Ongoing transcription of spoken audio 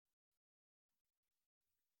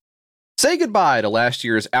Say goodbye to last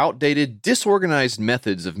year's outdated, disorganized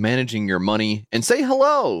methods of managing your money and say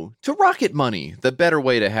hello to Rocket Money, the better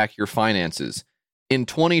way to hack your finances in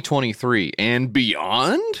 2023 and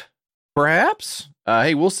beyond, perhaps?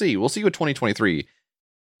 Hey, we'll see. We'll see what 2023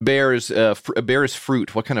 bears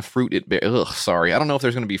fruit. What kind of fruit it bears. Ugh, sorry. I don't know if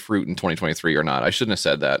there's going to be fruit in 2023 or not. I shouldn't have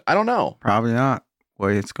said that. I don't know. Probably not.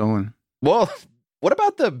 Way it's going. Well, what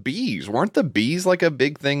about the bees? Weren't the bees like a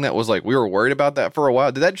big thing that was like, we were worried about that for a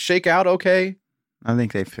while? Did that shake out okay? I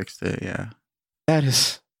think they fixed it, yeah.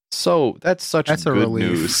 That's such good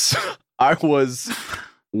news. I was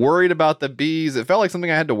worried about the bees. It felt like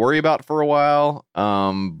something I had to worry about for a while.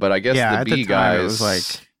 But I guess the bee guys. It was like,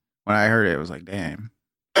 when I heard it, it was like, damn.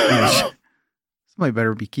 Somebody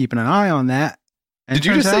better be keeping an eye on that. And did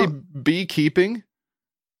you just say beekeeping?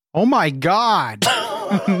 Oh my God.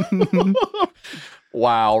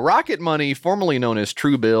 Wow. Rocket Money, formerly known as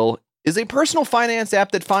Truebill, is a personal finance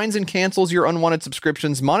app that finds and cancels your unwanted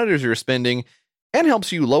subscriptions, monitors your spending, and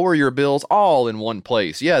helps you lower your bills all in one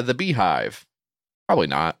place. Yeah, the Beehive. Probably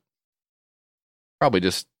not. Probably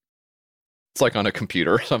just, it's like on a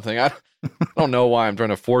computer or something. I don't know why I'm trying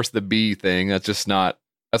to force the bee thing. That's not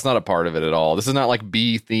a part of it at all. This is not like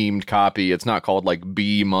bee-themed copy. It's not called like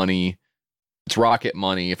Bee Money. It's Rocket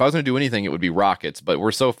Money. If I was going to do anything, it would be rockets, but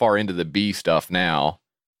we're so far into the bee stuff now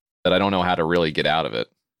that I don't know how to really get out of it.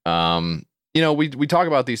 We talk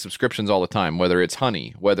about these subscriptions all the time, whether it's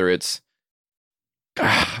honey, whether it's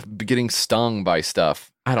getting stung by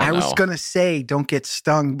stuff. I was going to say, don't get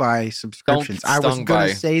stung by subscriptions. I was going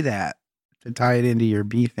to say that to tie it into your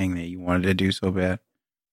bee thing that you wanted to do so bad.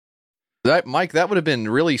 Mike, that would have been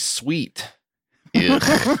really sweet.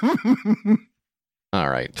 All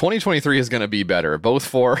right. 2023 is going to be better, both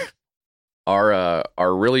for our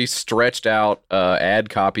really stretched out ad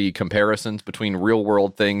copy comparisons between real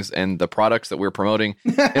world things and the products that we're promoting,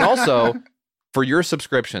 and also for your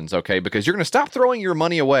subscriptions, okay? Because you're going to stop throwing your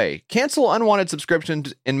money away. Cancel unwanted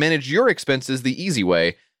subscriptions and manage your expenses the easy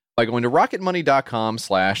way by going to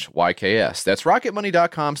rocketmoney.com/YKS. That's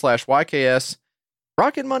rocketmoney.com/YKS.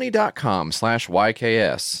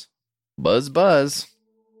 rocketmoney.com/YKS. Buzz, buzz.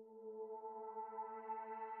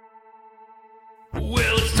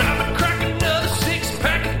 Well, it's time to crack another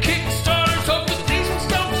six-pack of Kickstarters. Hope that these ones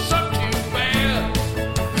don't suck too bad.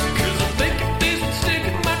 'Cause I'm thinking these ones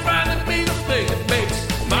sticking might finally be the thing that makes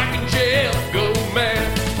Mike and JF go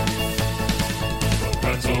mad.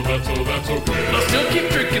 That's okay. I'll still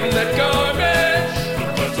keep drinking that garbage.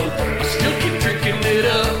 That's okay. I'll still keep drinking it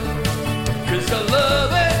up. 'Cause I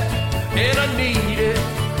love it and I need it.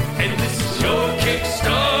 And this is your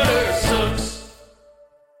Kickstarter Sucks,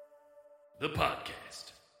 the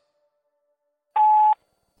podcast.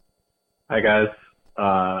 Hi guys.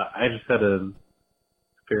 I just had an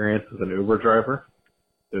experience as an Uber driver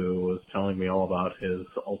who was telling me all about his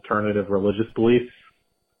alternative religious beliefs.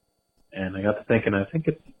 And I got to thinking, I think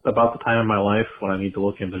it's about the time in my life when I need to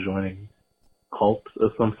look into joining a cult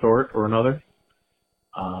of some sort or another.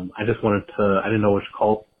 I didn't know which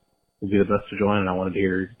cult would be the best to join, and I wanted to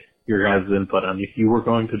hear your guys' input on if you were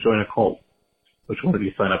going to join a cult, which one would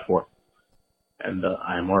you sign up for? And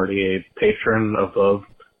I'm already a patron of the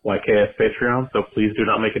YKS Patreon, so please do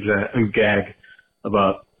not make a gag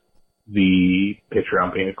about the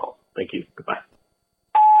Patreon being a cult. Thank you. Goodbye.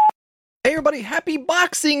 Hey everybody, happy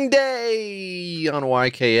Boxing Day on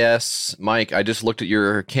YKS. Mike, I just looked at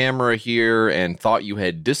your camera here and thought you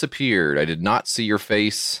had disappeared. I did not see your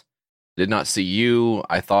face, did not see you.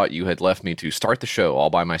 I thought you had left me to start the show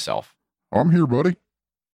all by myself. I'm here, buddy.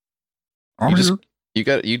 I'm here.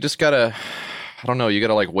 You just gotta, I don't know, you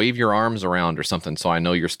gotta like wave your arms around or something so I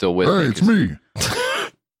know you're still with me. Hey, it's me.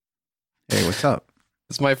 Hey, what's up?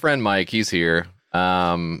 It's my friend Mike, he's here.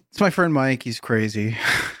 It's my friend Mike, he's crazy.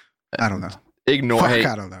 I don't know. I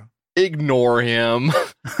don't know. Ignore him.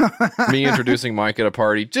 Me introducing Mike at a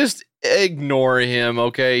party. Just ignore him,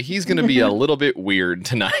 okay? He's going to be a little bit weird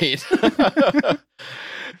tonight.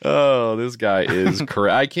 Oh, this guy is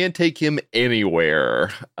correct. I can't take him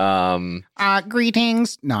anywhere.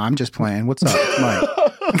 Greetings. No, I'm just playing. What's up? It's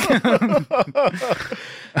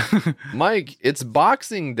Mike. Mike, it's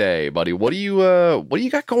Boxing Day, buddy. What do you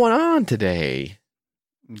got going on today?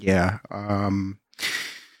 Yeah.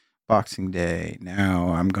 Boxing Day.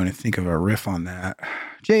 Now I'm going to think of a riff on that.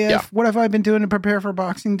 JF, What have I been doing to prepare for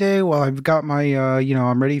Boxing Day? Well, I've got my,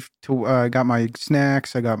 I'm ready to, got my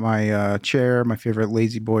snacks. I got my chair, my favorite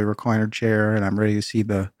Lazy Boy recliner chair, and I'm ready to see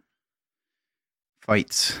the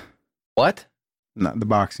fights. What? Not the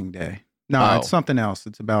Boxing Day. No, It's something else.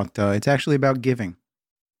 It's about, it's actually about giving,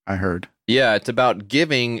 I heard. Yeah, it's about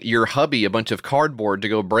giving your hubby a bunch of cardboard to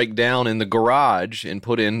go break down in the garage and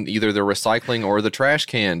put in either the recycling or the trash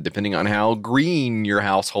can, depending on how green your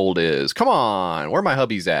household is. Come on, where my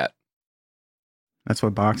hubby's at? That's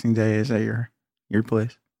what Boxing Day is at your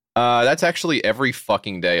place. That's actually every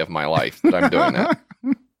fucking day of my life that I'm doing that.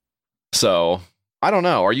 So I don't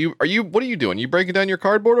know. Are you? What are you doing? You breaking down your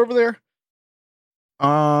cardboard over there?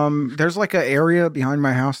 There's like an area behind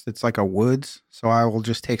my house that's like a woods, so I will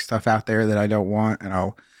just take stuff out there that I don't want, and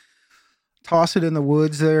I'll toss it in the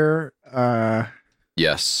woods there.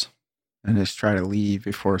 Yes. And just try to leave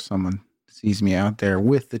before someone sees me out there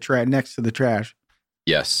with the next to the trash.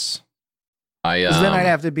 Yes. 'Cause then I'd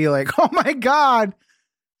have to be like, oh my God,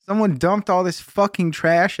 someone dumped all this fucking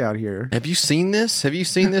trash out here. Have you seen this?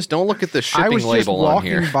 Don't look at the I shipping was just label on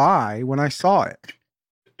here. walking by when I saw it.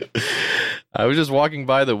 I was just walking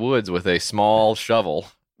by the woods with a small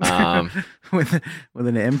shovel. with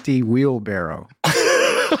an empty wheelbarrow.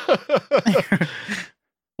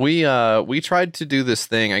 We tried to do this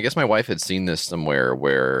thing. I guess my wife had seen this somewhere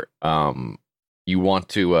where you want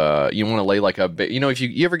to lay like if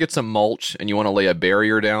you ever get some mulch and you want to lay a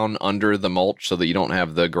barrier down under the mulch so that you don't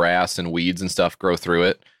have the grass and weeds and stuff grow through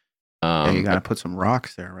it. Yeah, you got to put some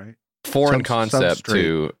rocks there, right? Foreign concept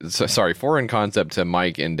to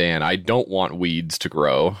Mike and Dan. I don't want weeds to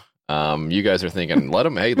grow. You guys are thinking, let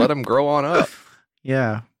them grow on up.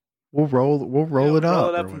 Yeah, we'll roll it up. Roll it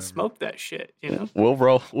up and smoke that shit. You know, we'll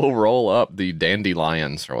roll up the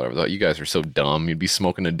dandelions or whatever. You guys are so dumb. You'd be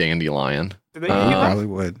smoking a dandelion. Do they You probably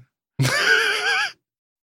would.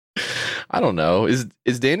 I don't know. Is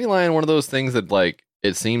dandelion one of those things that like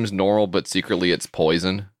it seems normal but secretly it's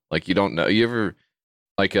poison? Like you don't know. You ever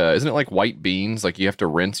like isn't it like white beans? Like you have to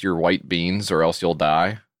rinse your white beans or else you'll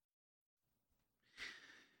die.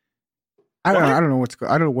 I don't know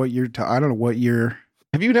what you're.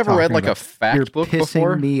 Have you never read like about. a fact You're book pissing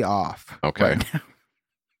before? me off. Okay. Right now.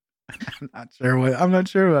 I'm not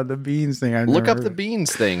sure about the beans thing. Look up the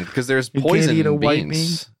beans thing because there's You poison can't eat a in white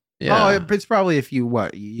beans. bean? Yeah. Oh, it's probably if you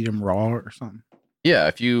eat them raw or something. Yeah,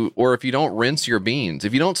 if you don't rinse your beans,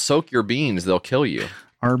 if you don't soak your beans, they'll kill you.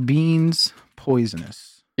 Are beans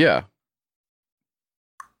poisonous? Yeah.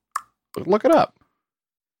 Look it up.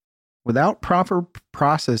 Without proper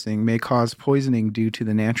processing may cause poisoning due to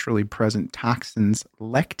the naturally present toxins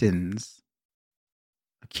lectins.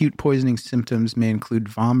 Acute poisoning symptoms may include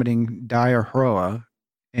vomiting, diarrhea,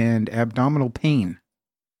 and abdominal pain.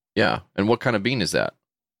 Yeah. And what kind of bean is that?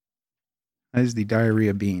 That is the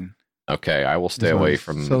diarrhea bean. Okay, I will stay That's why away it's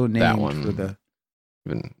from so named that one. for the.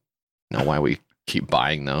 Even know why we keep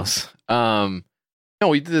buying those. No,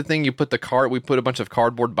 we did the thing. We put a bunch of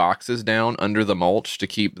cardboard boxes down under the mulch to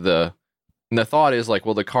keep and the thought is like,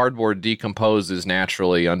 well, the cardboard decomposes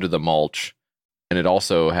naturally under the mulch, and it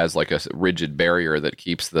also has like a rigid barrier that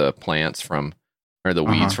keeps the plants from or the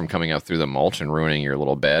weeds from coming up through the mulch and ruining your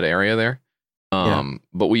little bed area there.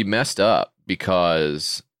 But we messed up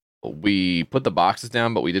because we put the boxes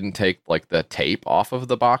down, but we didn't take like the tape off of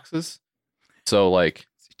the boxes. So like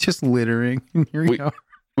Just littering. Here we go.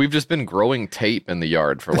 we've just been growing tape in the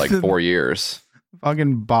yard for like 4 years.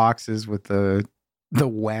 Fucking boxes with the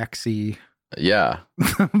waxy Yeah.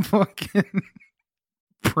 fucking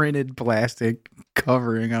printed plastic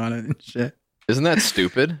covering on it and shit. Isn't that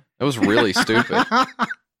stupid? That was really stupid.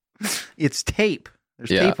 It's tape.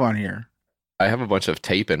 There's Yeah. tape on here. I have a bunch of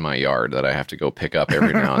tape in my yard that I have to go pick up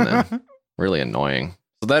every now and then. Really annoying.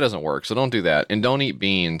 So that doesn't work. So don't do that. And don't eat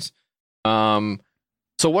beans.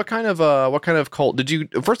 So what kind of cult did you,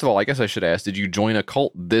 first of all, I guess I should ask, did you join a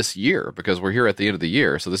cult this year? Because we're here at the end of the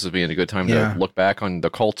year. So this is being a good time to look back on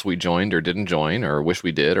the cults we joined or didn't join or wish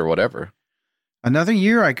we did or whatever. Another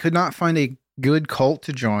year, I could not find a good cult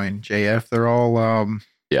to join, JF. They're all,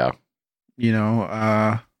 Yeah.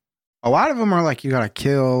 A lot of them are like, you got to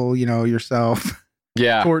kill, yourself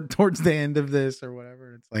Yeah. towards the end of this or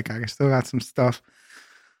whatever. It's like, I still got some stuff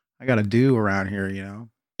I got to do around here,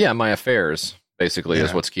 Yeah. My affairs basically is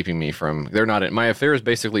Yeah. what's keeping me from, my affairs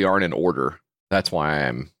basically aren't in order. That's why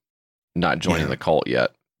I'm not joining the cult yet.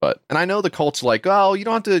 And I know the cult's like, oh, you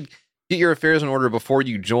don't have to get your affairs in order before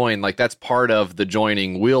you join. Like that's part of the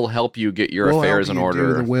joining. We'll help you get your affairs in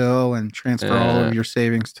order. Do the will and transfer all of your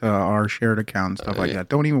savings to our shared account and stuff like that.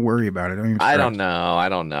 Don't even worry about it. I don't know.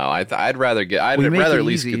 I'd rather at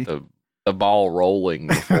least get the ball rolling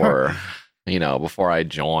before before I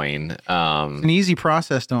join. It's an easy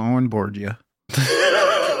process to onboard you.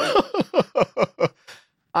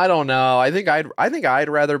 I don't know. I think I'd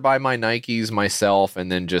rather buy my Nikes myself and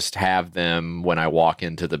then just have them when I walk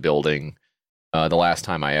into the building. The last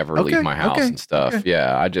time I ever leave my house and stuff. Okay.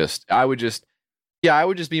 Yeah, Yeah, I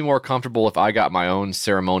would just be more comfortable if I got my own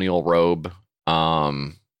ceremonial robe. Tell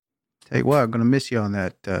you what, I'm gonna miss you on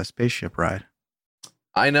that spaceship ride.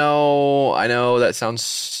 I know that sounds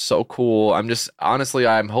so cool.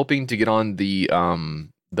 I'm hoping to get on the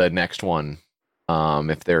next one.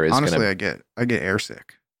 If there is honestly, I get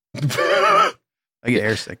airsick. I get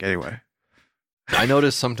airsick anyway. I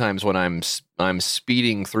notice sometimes when I'm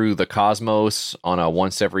speeding through the cosmos on a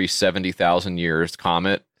once every 70,000 years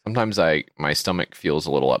comet, sometimes my stomach feels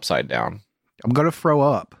a little upside down. I'm gonna throw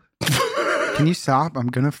up. Can you stop? I'm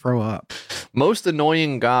gonna throw up. Most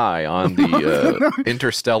annoying guy on the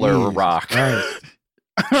interstellar Jesus rock.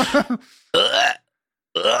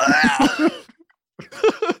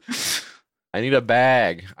 I need a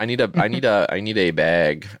bag. I need a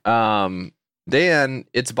bag. Dan,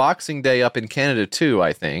 it's Boxing Day up in Canada too,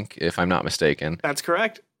 I think, if I'm not mistaken. That's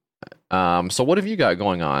correct. So what have you got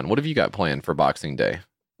going on? What have you got planned for Boxing Day?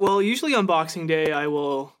 Well, usually on Boxing Day, I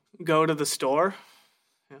will go to the store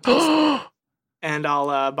and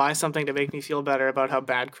I'll buy something to make me feel better about how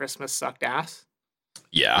bad Christmas sucked ass.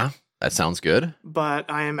 Yeah, that sounds good. But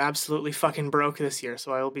I am absolutely fucking broke this year,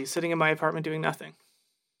 so I will be sitting in my apartment doing nothing.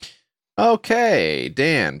 Okay,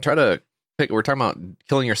 Dan, we're talking about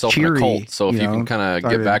killing yourself in a cult, so if you can kind of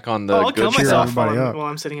get back on the I'll good kill myself stuff. while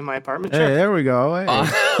I'm sitting in my apartment. Hey, Sure. there we go. Hey.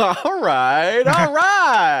 All right.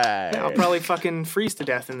 Yeah, I'll probably fucking freeze to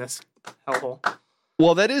death in this hellhole.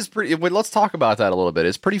 Well, that is pretty. Let's talk about that a little bit.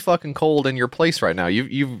 It's pretty fucking cold in your place right now.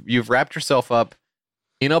 You've wrapped yourself up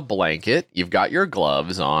in a blanket. You've got your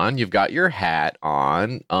gloves on. You've got your hat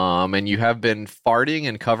on. And you have been farting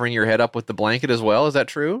and covering your head up with the blanket as well. Is that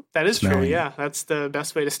true? That is true. Yeah, that's the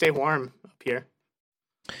best way to stay warm up here.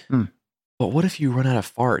 But what if you run out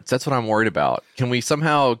of farts? That's what I'm worried about. Can we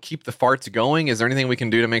somehow keep the farts going? Is there anything we can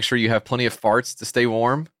do to make sure you have plenty of farts to stay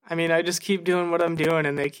warm? I mean, I just keep doing what I'm doing,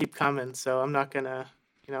 and they keep coming. So I'm not gonna,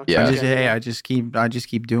 Yeah. I just keep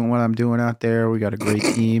doing what I'm doing out there. We got a great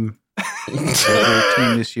team. A great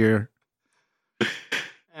team this year. I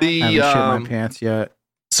haven't shit my pants yet.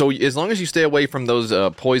 So as long as you stay away from those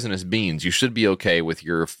poisonous beans, you should be okay with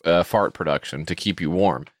your fart production to keep you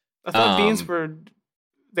warm. I thought beans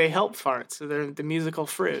they help farts. So they're the musical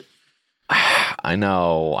fruit. I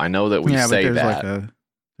know that we say but that.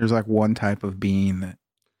 There's like one type of bean that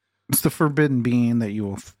it's the forbidden bean that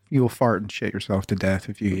you will fart and shit yourself to death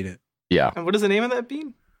if you eat it. Yeah. And what is the name of that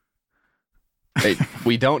bean?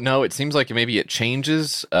 We don't know. It seems like maybe it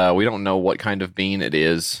changes. We don't know what kind of bean it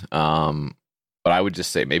is. But I would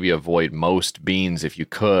just say maybe avoid most beans if you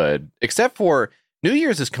could, except for New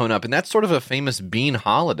Year's is coming up, and that's sort of a famous bean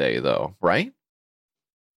holiday, though, right?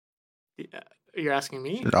 Yeah, you're asking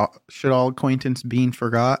me? Should all acquaintance bean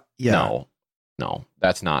forgot? Yeah. No,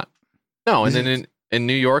 that's not. No, and then in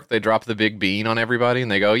New York, they drop the big bean on everybody, and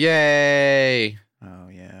they go, "Yay!" Oh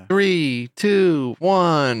yeah. 3, 2,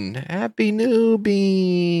 1, Happy New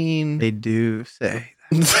Bean. They do say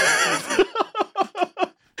that.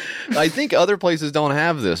 I think other places don't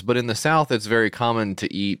have this, but in the South, it's very common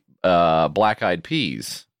to eat black-eyed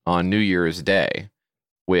peas on New Year's Day,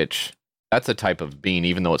 which that's a type of bean,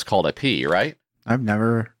 even though it's called a pea, right? I've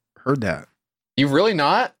never heard that. You've really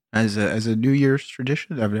not? As a New Year's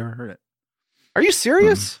tradition, I've never heard it. Are you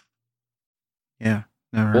serious? Yeah,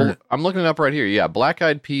 never heard it. I'm looking it up right here. Yeah, Black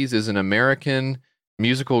Eyed Peas is an American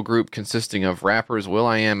musical group consisting of rappers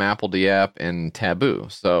will.i.am, Apple Diap, and Taboo.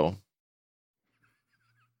 So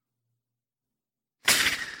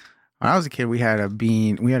when I was a kid, we had a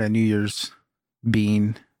New Year's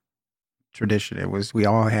bean tradition. It was we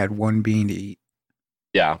all had one bean to eat.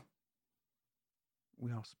 Yeah.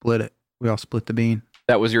 We all split it. We all split the bean.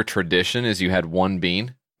 That was your tradition, is you had one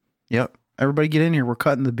bean? Yep. Everybody get in here. We're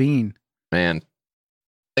cutting the bean. Man,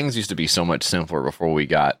 things used to be so much simpler before we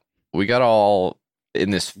got all in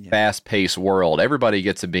this fast-paced world. Everybody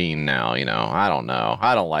gets a bean now, I don't know.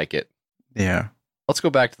 I don't like it. Yeah. Let's go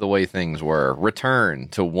back to the way things were. Return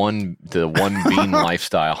to one bean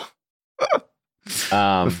lifestyle.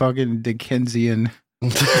 The fucking Dickensian.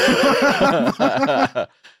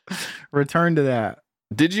 Return to that.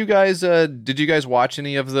 Did you guys watch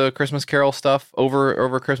any of the Christmas Carol stuff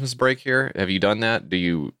over Christmas break here? Have you done that?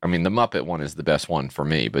 The Muppet one is the best one for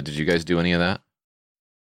me, but did you guys do any of that?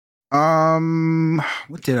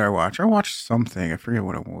 What did I watch? I watched something. I forget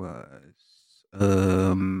what it was.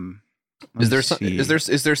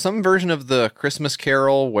 Is there some version of the Christmas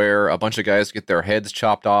Carol where a bunch of guys get their heads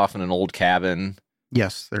chopped off in an old cabin?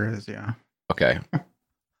 Yes, there is, yeah. Okay.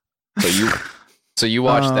 So you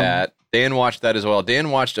watched that. Dan watched that as well.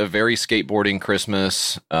 Dan watched A Very Skateboarding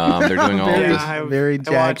Christmas. They're doing all very, this. very I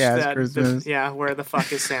watched jackass that, Christmas. Where the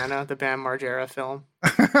Fuck is Santa, the Bam Margera film.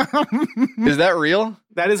 Is that real?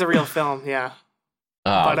 That is a real film, yeah.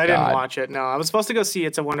 Oh, But I didn't God. watch it. No, I was supposed to go see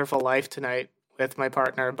It's a Wonderful Life tonight with my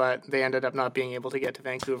partner, but they ended up not being able to get to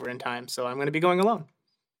Vancouver in time, so I'm going to be going alone.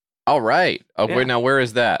 All right. Oh, Yeah. wait, now where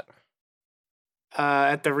is that?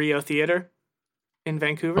 At the Rio Theater in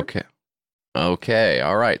Vancouver. Okay. Okay.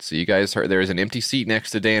 All right. So you guys heard there is an empty seat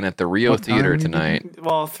next to Dan at the Rio What Theater time did you tonight.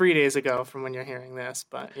 Well, 3 days ago from when you're hearing this,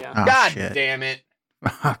 but yeah. Oh, God shit. damn it.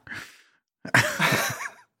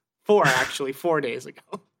 4 days ago.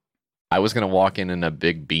 I was going to walk in a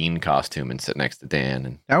big bean costume and sit next to Dan.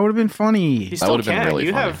 And That would have been funny. You still would've been can. really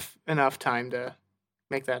You funny. have enough time to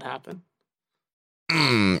make that happen.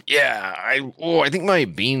 yeah, I think my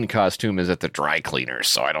bean costume is at the dry cleaners,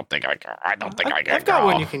 so I don't think I can. I don't think I can. I've got go.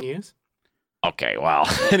 one you can use. Okay, well,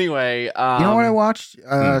 anyway, You know what I watched?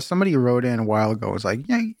 hmm. Somebody wrote in a while ago. Was like,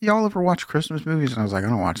 yeah, y'all ever watch Christmas movies? And I was like, I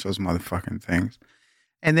don't watch those motherfucking things.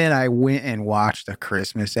 And then I went and watched a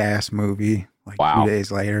Christmas ass movie like Wow. 2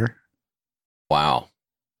 days later. Wow,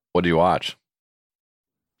 what do you watch?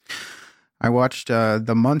 I watched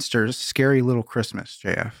The Munsters' Scary Little Christmas,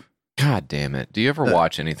 JF. God damn it! Do you ever The-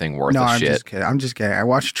 watch anything worth No, a I'm shit? just kidding. I'm just kidding. I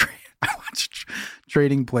watched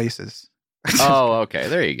Trading Places. Oh, okay,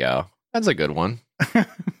 there you go. That's a good one.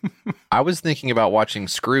 I was thinking about watching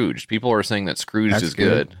Scrooge. People are saying that Scrooge That's is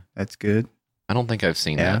good. That's good. I don't think I've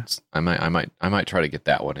seen Yeah. that. I might try to get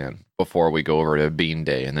that one in before we go over to Bean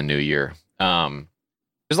Day in the new year.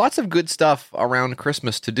 There's lots of good stuff around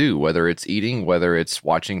Christmas to do, whether it's eating, whether it's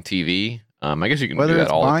watching TV. I guess you can Whether do that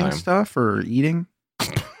it's all the buying time. stuff or eating,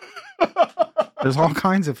 there's all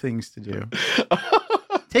kinds of things to do.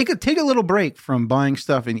 Take a little break from buying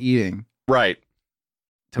stuff and eating Right.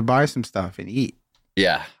 to buy some stuff and eat.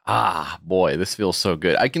 Yeah. Ah, boy, this feels so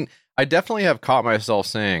good. I definitely have caught myself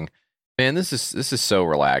saying, man, this is so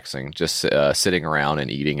relaxing, just sitting around and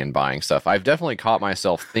eating and buying stuff. I've definitely caught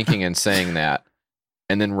myself thinking and saying that,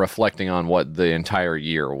 and then reflecting on what the entire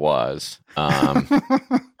year was.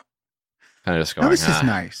 Kind of just going, Now, this is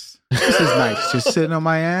nice. This is nice. Just sitting on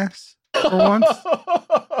my ass for once.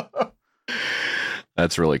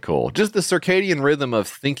 That's really cool. Just the circadian rhythm of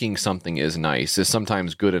thinking something is nice is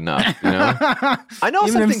sometimes good enough. You know, I know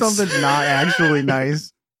Even if something's- something's not actually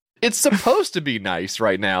nice. it's supposed to be nice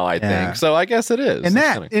right now. I Yeah. think so. I guess it is. And It's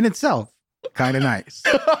that kinda- in itself, kind of nice.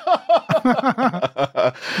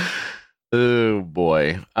 Oh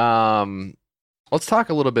boy. Let's talk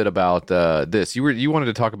a little bit about this. You wanted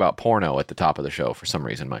to talk about porno at the top of the show for some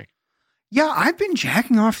reason, Mike. Yeah, I've been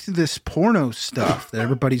jacking off to this porno stuff that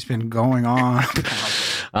everybody's been going on.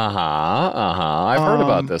 I've heard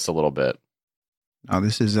about Um, this a little bit. Oh,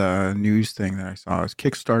 this is a news thing that I saw. It's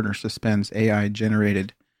Kickstarter suspends AI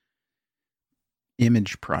generated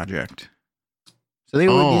image project. So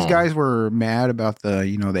these guys were mad about the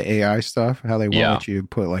AI stuff, how they won't Yeah. let you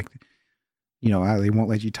put how they won't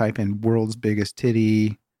let you type in world's biggest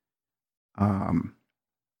titty. Oh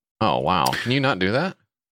wow. Can you not do that?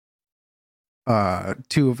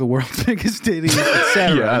 Two of the world's biggest titties,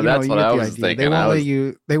 etc. Yeah, that's what I was They thinking. won't let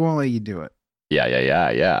you. They won't let you do it.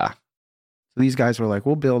 Yeah. So these guys were like,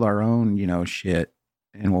 "We'll build our own, shit,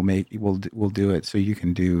 and we'll do it so you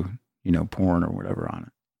can do, porn or whatever on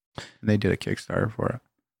it." And they did a Kickstarter for it.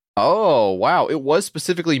 Oh wow. It was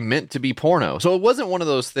specifically meant to be porno. So it wasn't one of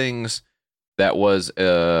those things that was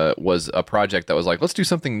a project that was like, let's do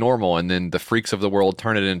something normal, and then the freaks of the world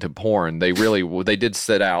turn it into porn. They did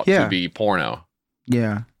set out Yeah. to be porno.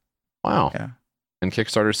 Yeah, Wow. yeah. And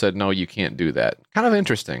Kickstarter said, no, you can't do that. Kind of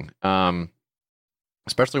interesting.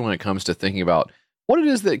 Especially when it comes to thinking about what it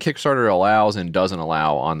is that Kickstarter allows and doesn't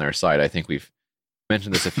allow on their site. I think we've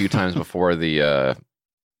mentioned this a few times before. I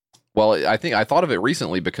thought of it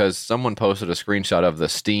recently because someone posted a screenshot of the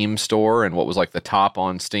Steam store and what was like the top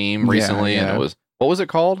on Steam recently. Yeah. And it was, what was it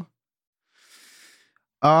called?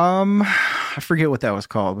 I forget what that was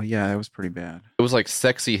called, but yeah, it was pretty bad. It was like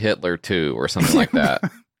Sexy Hitler 2 or something like that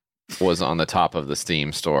was on the top of the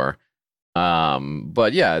Steam store.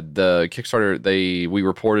 But yeah, the Kickstarter, we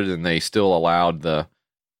reported and they still allowed the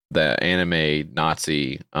anime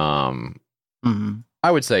Nazi, Mhm.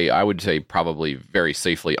 I would say probably very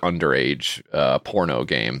safely underage porno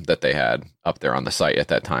game that they had up there on the site at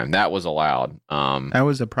that time. That was allowed. That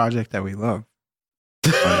was a project that we love.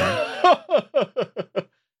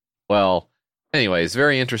 Well, anyways,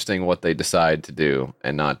 very interesting what they decide to do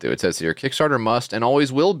and not do. It says here, Kickstarter must and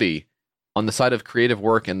always will be on the side of creative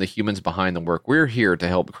work and the humans behind the work. We're here to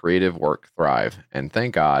help creative work thrive. And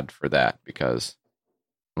thank God for that, because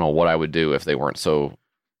I don't know what I would do if they weren't so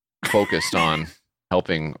focused on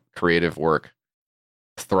helping creative work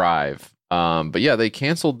thrive. But yeah, they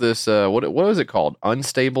canceled this. What was it called?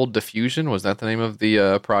 Unstable Diffusion? Was that the name of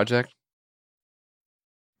the project?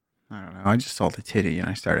 I don't know. I just saw the titty and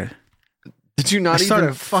I started. Did you not I started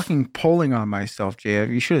even fucking pulling on myself, JF.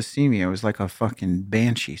 You should have seen me. I was like a fucking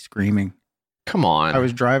banshee screaming. Come on. I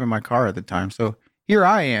was driving my car at the time, so here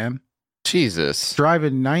I am. Jesus.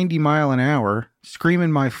 Driving 90 mile an hour,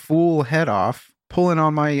 screaming my fool head off, pulling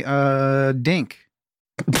on my dink,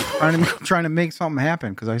 trying to make something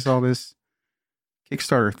happen because I saw this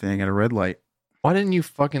Kickstarter thing at a red light. Why didn't you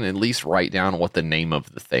fucking at least write down what the name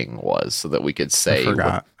of the thing was so that we could say?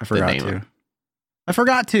 I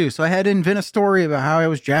forgot to. So I had to invent a story about how I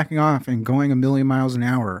was jacking off and going 1,000,000 miles an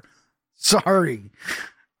hour. Sorry.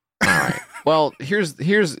 All right. Well, here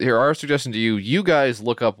our suggestion to you. You guys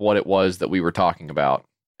look up what it was that we were talking about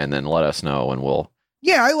and then let us know and we'll.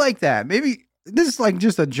 Yeah, I like that. Maybe this is like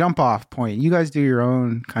just a jump off point. You guys do your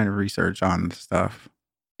own kind of research on stuff.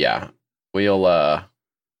 Yeah. We'll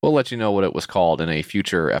let you know what it was called in a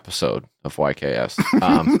future episode of YKS.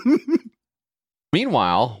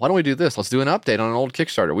 Meanwhile, why don't we do this? Let's do an update on an old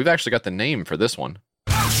Kickstarter. We've actually got the name for this one.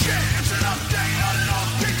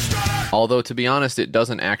 Although, to be honest, it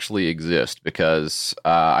doesn't actually exist because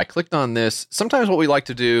I clicked on this. Sometimes what we like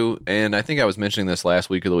to do, and I think I was mentioning this last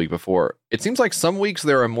week or the week before, it seems like some weeks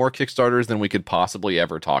there are more Kickstarters than we could possibly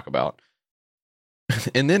ever talk about.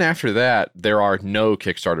 And then after that, there are no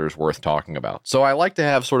Kickstarters worth talking about. So I like to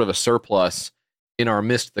have sort of a surplus in our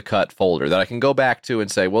Missed the Cut folder that I can go back to and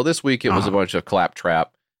say, well, this week it was a bunch of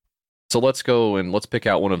claptrap. So let's go and let's pick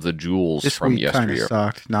out one of the jewels this from week yesteryear. Kind of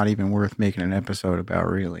sucked. Not even worth making an episode about,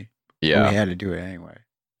 really. Yeah. We had to do it anyway.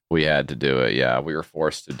 We had to do it. Yeah, we were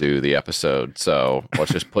forced to do the episode. So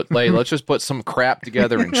let's just put some crap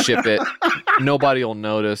together and ship it. Nobody will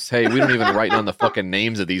notice. Hey, we don't even write down the fucking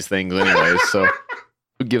names of these things anyway. So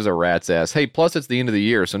who gives a rat's ass? Hey, plus it's the end of the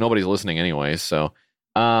year, so nobody's listening anyway. So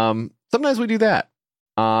sometimes we do that.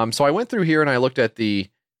 So I went through here and I looked at the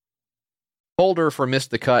folder for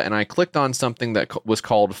Missed the Cut and I clicked on something that was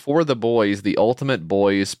called For the Boys, the Ultimate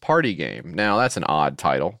Boys Party Game. Now that's an odd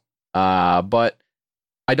title, but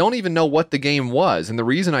I don't even know what the game was. And the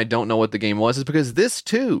reason I don't know what the game was is because this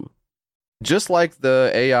too, just like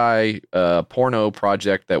the AI porno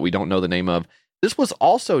project that we don't know the name of, this was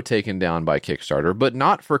also taken down by Kickstarter, but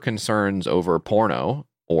not for concerns over porno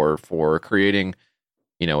or for creating,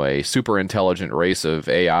 a super intelligent race of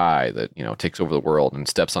AI that, takes over the world and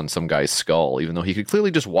steps on some guy's skull, even though he could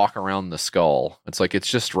clearly just walk around the skull. It's like, it's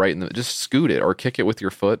just right just scoot it or kick it with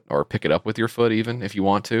your foot or pick it up with your foot, even if you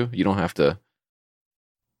want to. You don't have to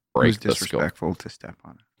break the skull. He was disrespectful to step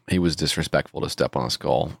on it. He was disrespectful to step on a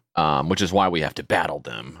skull, which is why we have to battle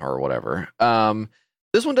them or whatever.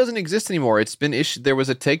 This one doesn't exist anymore. It's been issued. There was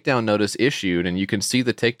a takedown notice issued, and you can see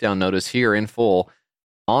the takedown notice here in full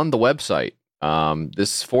on the website.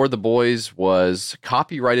 This For the Boys was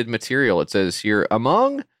copyrighted material. It says here,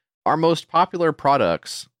 among our most popular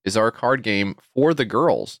products is our card game For the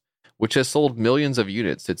Girls, which has sold millions of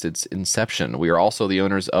units since its inception. We are also the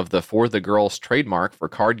owners of the For the Girls trademark for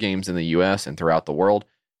card games in the U.S. and throughout the world.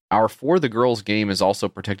 Our For the Girls game is also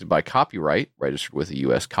protected by copyright, registered with the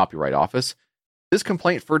U.S. Copyright Office. This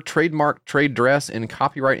complaint for trademark, trade dress, and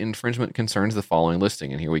copyright infringement concerns the following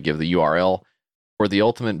listing. And here we give the URL for the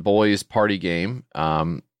Ultimate Boys Party Game.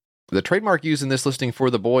 The trademark used in this listing For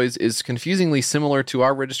the Boys is confusingly similar to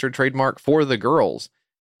our registered trademark For the Girls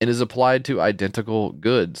and is applied to identical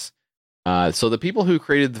goods. So the people who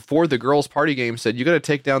created the For the Girls Party Game said, you got to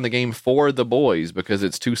take down the game For the Boys because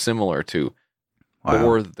it's too similar to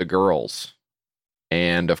For the Girls.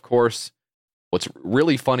 And of course, what's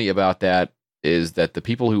really funny about that is that the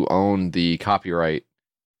people who own the copyright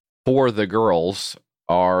For the Girls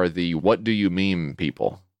are the What Do You Meme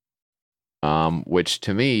people, which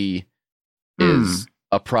to me is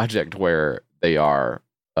a project where they are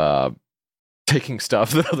taking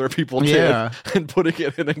stuff that other people did and putting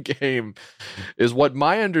it in a game is what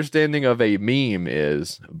my understanding of a meme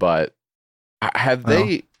is. But have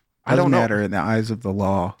they... I don't know. Matter in the eyes of the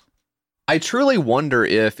law. I truly wonder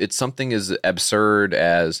if it's something as absurd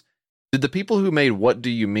as... Did the people who made What Do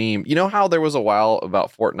You Meme, you know how there was a while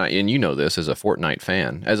about Fortnite, and you know this as a Fortnite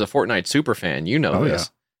fan, as a Fortnite super fan, you know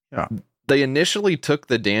this. Yeah. They initially took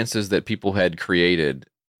the dances that people had created,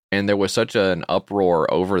 and there was such an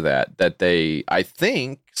uproar over that they, I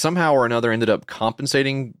think, somehow or another ended up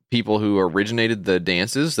compensating people who originated the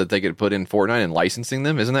dances that they could put in Fortnite and licensing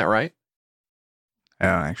them. Isn't that right? I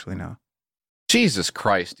don't actually know. Jesus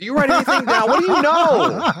Christ. Do you write anything down? What do you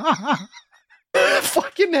know?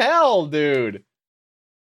 Fucking hell, dude.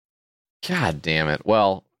 God damn it.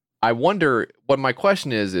 Well, I wonder what my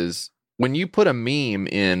question is when you put a meme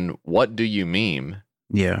in what do you meme?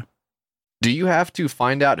 Yeah. Do you have to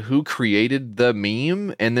find out who created the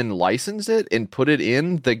meme and then license it and put it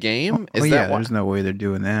in the game? There's no way they're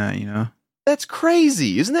doing that, That's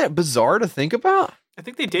crazy. Isn't that bizarre to think about? I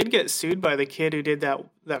think they did get sued by the kid who did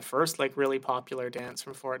that first like really popular dance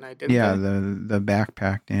from Fortnite, didn't Yeah, they? the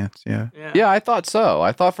backpack dance, yeah. Yeah, I thought so.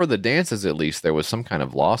 I thought for the dances at least there was some kind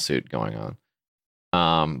of lawsuit going on.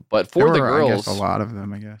 But for There the were, girls, I guess, a lot of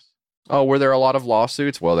them, I guess. Oh, were there a lot of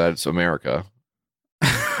lawsuits? Well, that's America.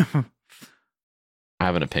 I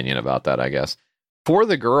have an opinion about that, I guess. For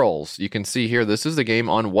the girls, you can see here, this is the game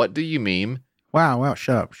on What Do You Meme? Wow,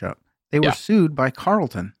 shut up. They were sued by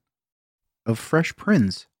Carlton of Fresh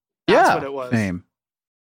Prince That's what it was. fame.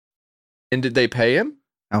 And did they pay him?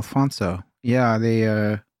 Alfonso. Yeah, they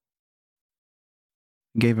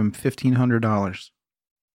gave him $1,500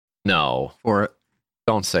 No. for it.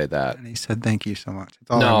 Don't say that. And he said, thank you so much. It's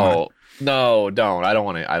all I wanted. No, don't. I don't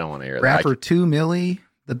want to hear Rapper that. 2 Millie,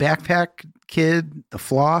 the backpack kid, the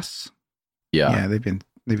floss. Yeah, they've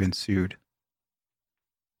been sued.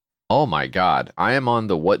 Oh my God. I am on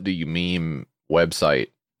the What Do You Meme website.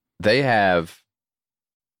 They have.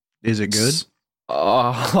 Is it good?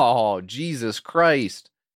 Oh, Jesus Christ.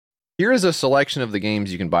 Here is a selection of the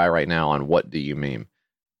games you can buy right now on What Do You Meme?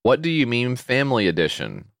 What Do You Meme Family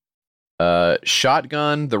Edition?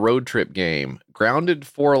 Shotgun, the road trip game. Grounded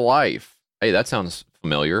for Life. Hey, that sounds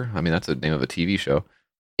familiar. I mean, that's the name of a TV show.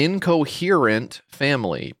 Incoherent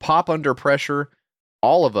Family. Pop Under Pressure.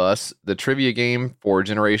 All of Us, the trivia game for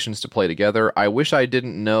generations to play together. I Wish I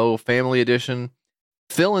Didn't Know Family Edition.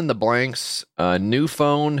 Fill in the blanks. New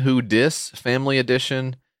Phone Who Dis Family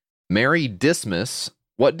Edition. Merry Dismiss.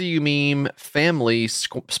 What Do You Meme Family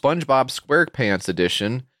SpongeBob SquarePants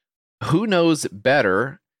Edition. Who Knows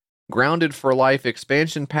Better? Grounded for Life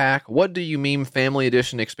expansion pack. What Do You Meme Family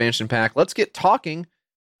Edition expansion pack? Let's get talking.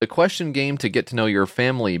 The question game to get to know your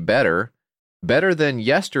family better. Better Than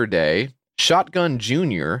Yesterday. Shotgun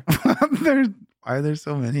Junior. Why are there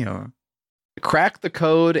so many of them? Crack the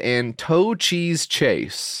Code and Toe Cheese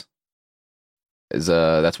Chase.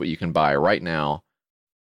 That's what you can buy right now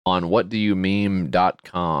on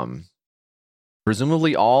whatdoyoumeme.com.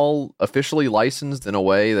 Presumably all officially licensed in a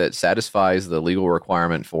way that satisfies the legal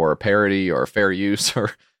requirement for parody or fair use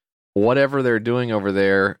or whatever they're doing over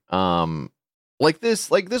there. Like this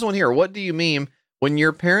one here. What do you meme? When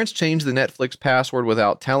your parents change the Netflix password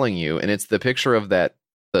without telling you, and it's the picture of the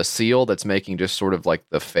seal that's making just sort of like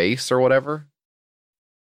the face or whatever.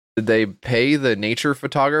 Did they pay the nature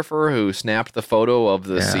photographer who snapped the photo of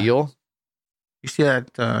the seal? You see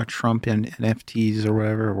that Trump and NFTs or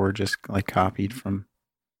whatever were just like copied from?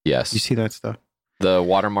 Yes. You see that stuff? The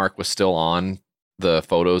watermark was still on the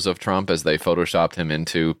photos of Trump as they photoshopped him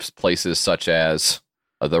into places such as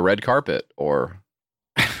the red carpet or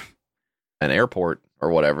an airport or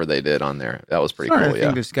whatever they did on there. That was pretty cool. I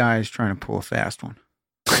think this guy is trying to pull a fast one.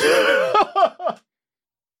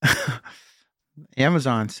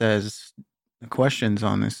 Amazon says the questions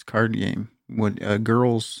on this card game would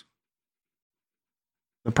girls.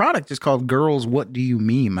 The product is called Girls What Do You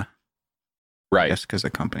Meme? Right. Just because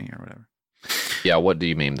of the company or whatever. Yeah, What Do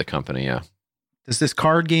You Meme? The company, yeah. Does this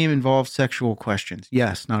card game involve sexual questions?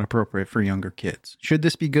 Yes, not appropriate for younger kids. Should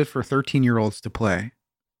this be good for 13-year-olds to play?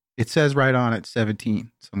 It says right on it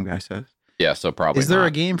 17, some guy says. Yeah, so probably Is there not.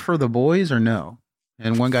 a game for the boys or no?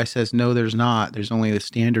 And one guy says, no, there's not. There's only the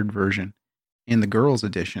standard version in the girls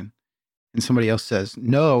edition. And somebody else says,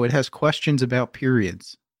 no, it has questions about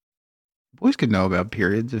periods. Boys could know about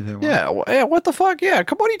periods if they want. Yeah, what the fuck? Yeah,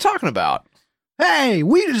 what are you talking about? Hey,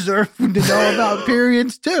 we deserve to know about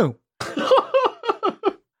periods too.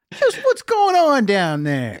 Just what's going on down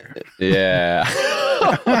there? Yeah.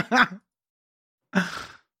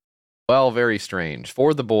 Well, very strange.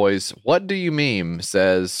 For the boys, What Do You Meme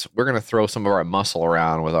says we're going to throw some of our muscle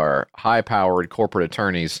around with our high-powered corporate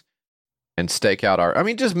attorneys and stake out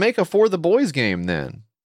just make a For the Boys game then.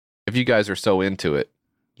 If you guys are so into it.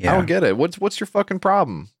 Yeah. I don't get it. What's your fucking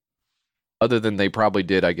problem? Other than they probably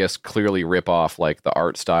did, I guess, clearly rip off like the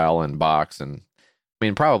art style and box. And I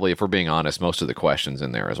mean, probably, if we're being honest, most of the questions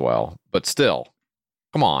in there as well. But still,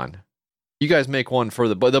 come on. You guys make one for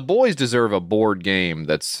the boys deserve a board game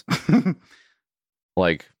that's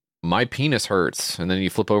like, my penis hurts. And then you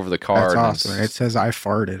flip over the card. That's awesome. It says I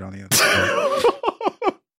farted on the other side.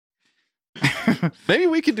 Maybe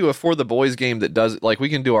we could do a For the Boys game that does, like, we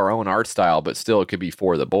can do our own art style, but still it could be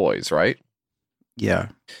for the boys, right? Yeah.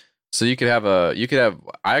 So you could have I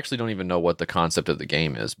actually don't even know what the concept of the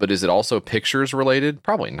game is, but is it also pictures related?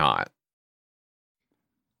 Probably not.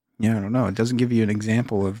 Yeah, I don't know. It doesn't give you an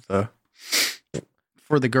example of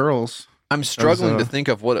for the girls. I'm struggling to think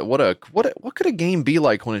of what could a game be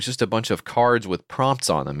like when it's just a bunch of cards with prompts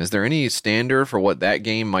on them. Is there any standard for what that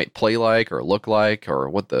game might play like or look like, or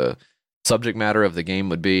what the subject matter of the game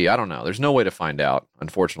would be? I don't know. There's no way to find out,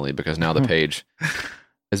 unfortunately, because now the page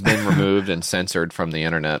has been removed and censored from the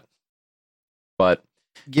internet. But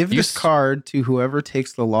give this card to whoever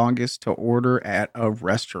takes the longest to order at a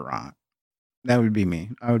restaurant. That would be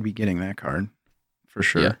me. I would be getting that card for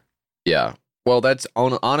sure. Yeah. Well,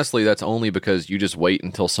 honestly, that's only because you just wait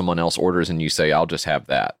until someone else orders and you say, I'll just have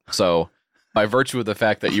that. So by virtue of the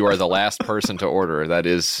fact that you are the last person to order, that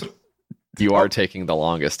is, you are taking the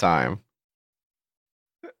longest time.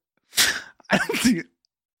 I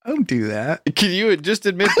don't do that. Can you just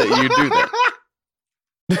admit that you do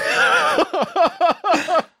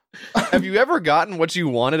that? Have you ever gotten what you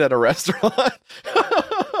wanted at a restaurant?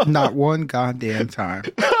 Not one goddamn time.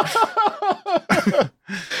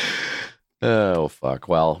 Oh, fuck.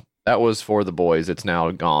 Well, that was for the boys. It's now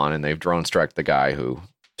gone, and they've drone struck the guy who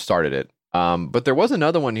started it. But there was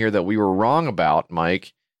another one here that we were wrong about,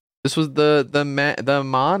 Mike. This was the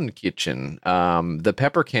Mon Kitchen, the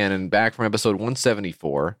pepper cannon back from episode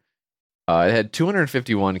 174. It had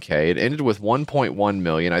 251K. It ended with 1.1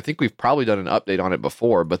 million. I think we've probably done an update on it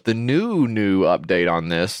before, but the new update on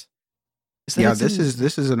this. This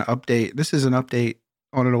is an update. This is an update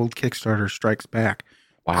on an old Kickstarter Strikes Back.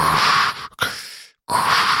 Wow.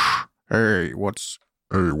 Hey, what's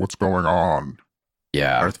going on?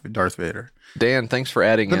 Yeah. Darth Vader. Dan, thanks for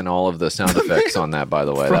adding in all of the sound effects on that, by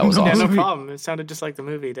the way. That was Yeah, awesome. no problem. It sounded just like the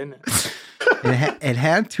movie, didn't it? It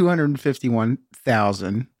had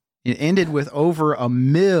 251,000. It ended with over $1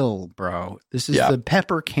 million, bro. This is the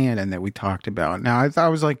pepper cannon that we talked about. Now, I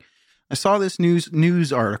was like, I saw this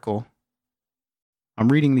news article. I'm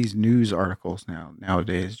reading these news articles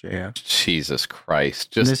nowadays, JF. Jesus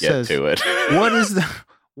Christ. Just get says, to it.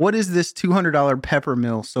 What is this $200 pepper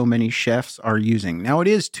mill so many chefs are using? Now, it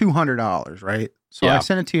is $200, right? So I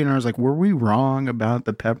sent it to you and I was like, were we wrong about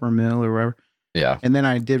the pepper mill or whatever? Yeah. And then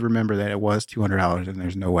I did remember that it was $200 and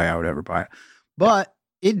there's no way I would ever buy it. But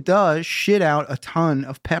it does shit out a ton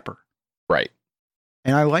of pepper. Right.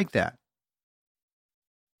 And I like that.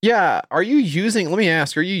 Yeah. Let me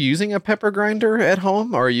ask, are you using a pepper grinder at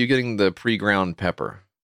home, or are you getting the pre-ground pepper?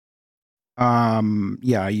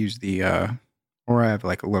 Yeah, I use or I have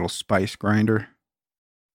like a little spice grinder.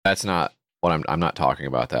 That's not what I'm not talking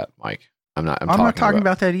about that, Mike. I'm not talking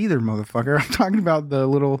about that either, motherfucker. I'm talking about the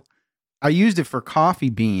little, I used it for coffee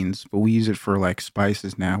beans, but we use it for like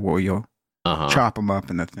spices now where you'll chop them up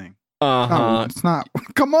in the thing. Oh, it's not.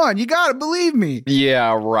 Come on, you gotta believe me.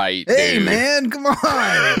 Yeah, right. Hey, dude. man, come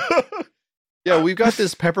on. Yeah, we've got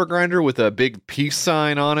this pepper grinder with a big peace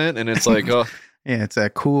sign on it, and it's like, yeah, it's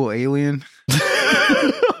that cool alien.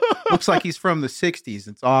 Looks like he's from the 60s.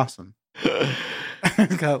 It's awesome.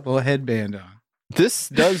 He's got a little headband on. This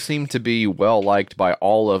does seem to be well liked by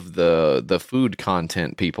all of the food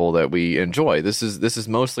content people that we enjoy. This is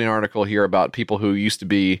mostly an article here about people who used to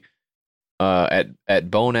be at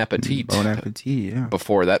Bon Appetit. Bon Appetit, yeah.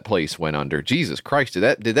 Before that place went under. Jesus Christ,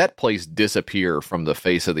 did that place disappear from the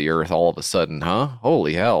face of the earth all of a sudden, huh?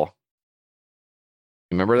 Holy hell.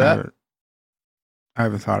 You remember that? I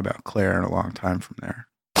haven't thought about Claire in a long time from there.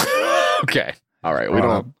 Okay. All right.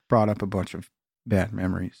 Brought up a bunch of bad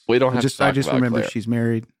memories. We don't have to talk I just about remember Claire. She's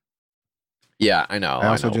married. Yeah, I know. I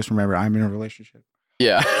also just remember I'm in a relationship.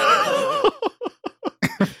 Yeah.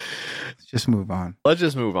 Let's just move on. Let's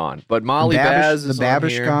just move on. But Molly Baz is the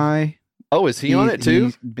Babish guy. Oh, is he on it too?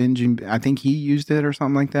 He's binging. I think he used it or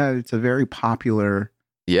something like that. It's a very popular.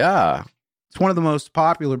 Yeah. It's one of the most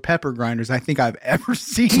popular pepper grinders I think I've ever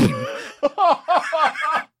seen.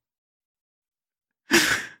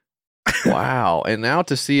 Wow. And now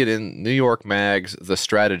to see it in New York Mag's The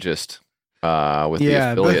Strategist with the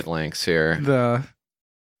affiliate links here.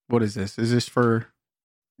 What is this? Is this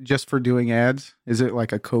just for doing ads? Is it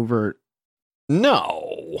like a covert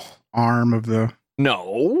arm of the...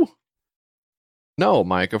 No,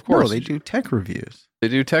 Mike, of course. No, they do tech reviews. They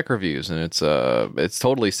do tech reviews, and it's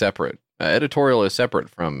totally separate. Editorial is separate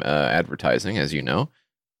from advertising, as you know.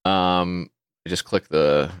 You just click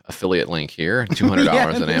the affiliate link here,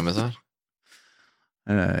 $200 on Amazon.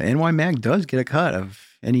 NY Mag does get a cut of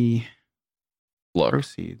any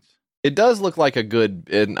proceeds. It does look like a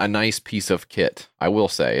nice piece of kit. I will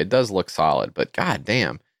say it does look solid, but god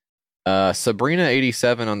damn.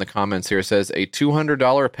 Sabrina87 on the comments here says a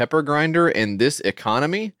 $200 pepper grinder in this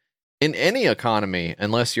economy, in any economy,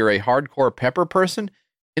 unless you're a hardcore pepper person.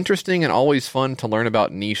 Interesting and always fun to learn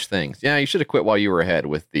about niche things. Yeah, you should have quit while you were ahead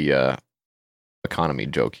with the economy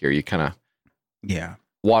joke here. You kind of Yeah.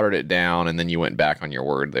 watered it down, and then you went back on your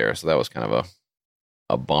word there. So that was kind of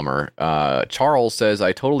a bummer. Charles says,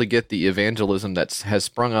 I totally get the evangelism that has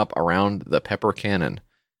sprung up around the pepper cannon.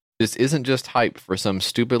 This isn't just hype for some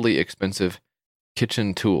stupidly expensive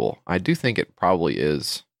kitchen tool. I do think it probably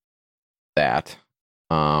is that.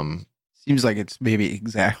 Seems like it's maybe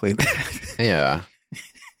exactly that. Yeah.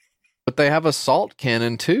 But they have a salt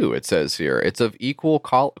cannon too, it says here. It's of equal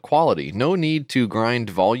quality. No need to grind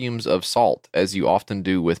volumes of salt as you often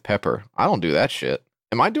do with pepper. I don't do that shit.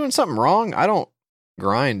 Am I doing something wrong? I don't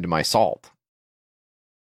grind my salt.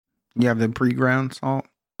 You have the pre-ground salt?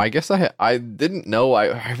 I guess I didn't know.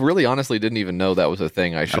 I really honestly didn't even know that was a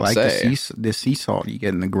thing I should I like say. the sea salt you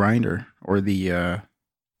get in the grinder, or the I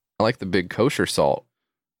like the big kosher salt.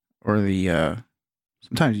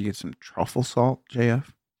 Sometimes you get some truffle salt, JF.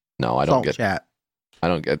 No, I don't Salt get chat. I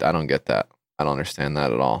don't get that. I don't understand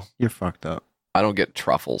that at all. You're fucked up. I don't get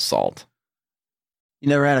truffle salt. You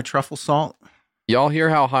never had a truffle salt? Y'all hear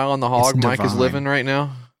how high on the hog It's Mike is divine. living right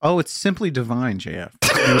now? Oh, it's simply divine, JF.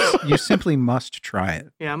 You simply must try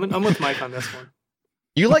it. Yeah, I'm with Mike on this one.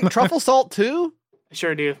 You like truffle salt too? I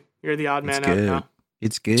sure do. You're the odd It's man out good. now.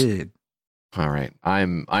 It's good. All right. I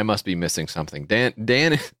must be missing something.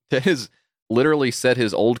 Dan has literally set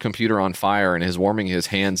his old computer on fire and is warming his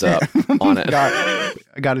hands up on it. I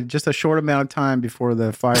got just a short amount of time before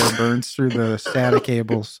the fire burns through the SATA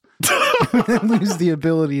cables. Lose the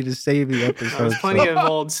ability to save the episode. There's plenty of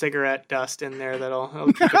old cigarette dust in there that'll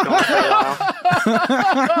keep it going for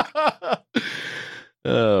a while.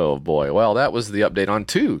 Oh boy. Well, that was the update on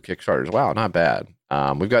 2 Kickstarters. Wow, not bad.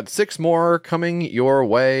 We've got 6 more coming your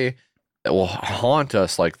way that will haunt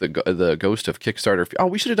us like the ghost of Kickstarter. Oh,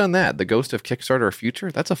 we should have done that. The ghost of Kickstarter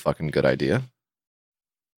future. That's a fucking good idea.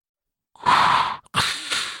 I'm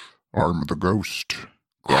the ghost.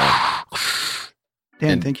 Yeah.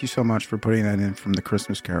 Dan, And- thank you so much for putting that in from the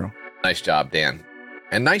Christmas Carol. Nice job, Dan.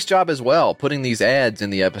 And nice job as well putting these ads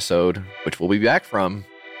in the episode, which we'll be back from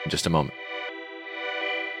in just a moment.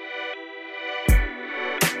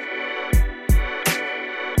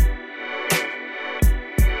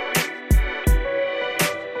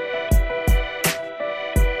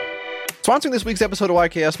 Sponsoring this week's episode of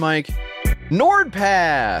YKS, Mike,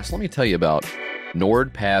 NordPass. Let me tell you about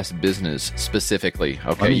NordPass Business specifically.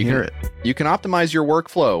 Okay, Let me you hear can, it. You can optimize your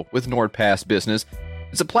workflow with NordPass Business.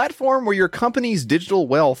 It's a platform where your company's digital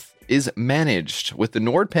wealth is managed. With the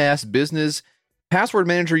NordPass Business Password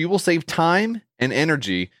Manager, you will save time and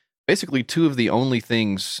energy. Basically, 2 of the only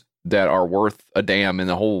things that are worth a damn in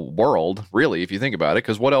the whole world, really, if you think about it,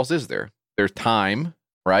 because what else is there? There's time,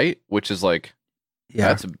 right? Which is like,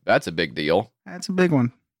 Yeah, that's a big deal. that's a big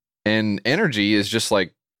one. And energy is just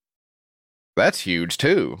like, that's huge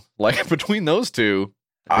too. Like between those 2,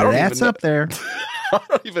 I don't That's even know. up there. I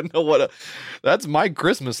don't even know that's my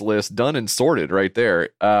Christmas list done and sorted right there.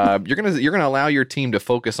 You're gonna allow your team to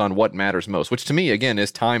focus on what matters most, which to me again is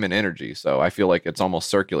time and energy. So I feel like it's almost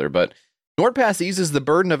circular. But NordPass eases the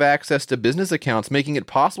burden of access to business accounts, making it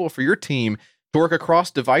possible for your team to work across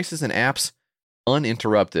devices and apps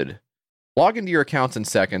uninterrupted. Log into your accounts in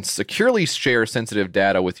seconds, securely share sensitive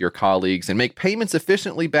data with your colleagues, and make payments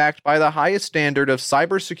efficiently backed by the highest standard of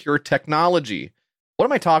cybersecure technology. What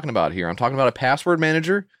am I talking about here? I'm talking about a password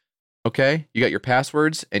manager. Okay, you got your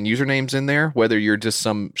passwords and usernames in there, whether you're just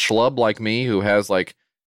some schlub like me who has like,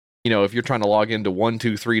 if you're trying to log into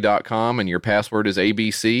 123.com and your password is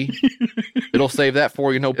ABC, it'll save that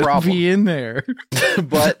for you, no It'll problem. be in there.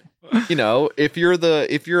 But if you're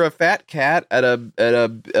a fat cat at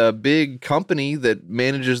a big company that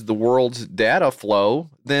manages the world's data flow,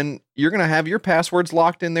 then you're going to have your passwords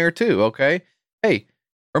locked in there too, okay? Hey,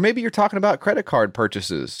 or maybe you're talking about credit card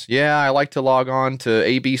purchases. Yeah, I like to log on to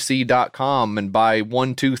abc.com and buy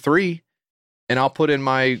 123, and I'll put in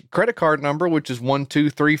my credit card number, which is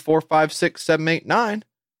 123456789.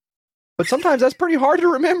 But sometimes that's pretty hard to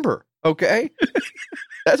remember, okay?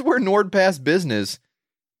 That's where NordPass Business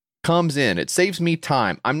comes in. It saves me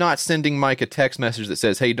time. I'm not sending Mike a text message that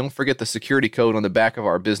says, hey, don't forget the security code on the back of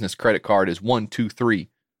our business credit card is 123.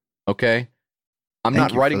 Okay? I'm Thank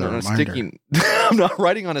not you writing for on the a reminder. sticky I'm not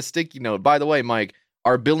writing on a sticky note. By the way, Mike,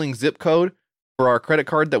 our billing zip code for our credit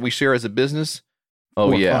card that we share as a business.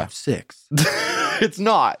 Oh yeah. 456. It's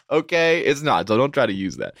not, okay? It's not. So don't try to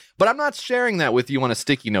use that. But I'm not sharing that with you on a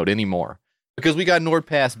sticky note anymore because we got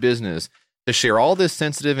NordPass Business to share all this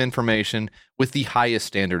sensitive information with the highest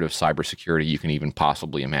standard of cybersecurity you can even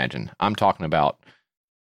possibly imagine. I'm talking about,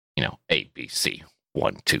 ABC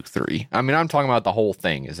 123. I mean, I'm talking about the whole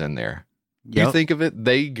thing is in there. You Yep. think of it,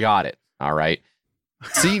 they got it. All right.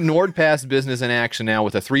 See NordPass Business in action now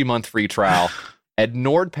with a 3-month free trial at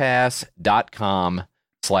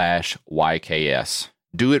nordpass.com/YKS.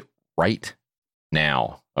 Do it right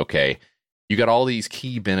now, okay? You got all these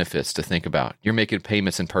key benefits to think about. You're making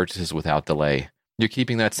payments and purchases without delay. You're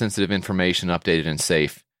keeping that sensitive information updated and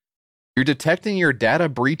safe. You're detecting your data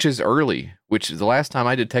breaches early, which the last time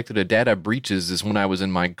I detected a data breaches is when I was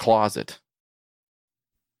in my closet.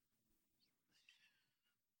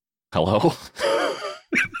 Hello?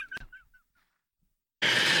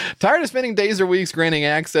 Tired of spending days or weeks granting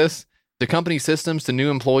access to company systems to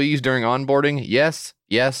new employees during onboarding? Yes,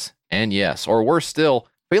 yes, and yes. Or worse still,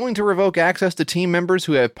 failing to revoke access to team members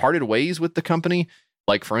who have parted ways with the company?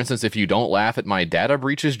 Like, for instance, if you don't laugh at my data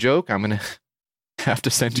breaches joke, I'm going to have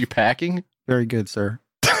to send you packing. Very good, sir.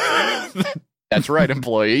 That's right,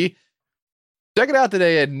 employee. Check it out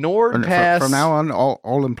today at NordPass. From now on,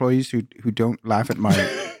 all employees who don't laugh at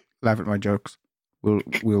my jokes will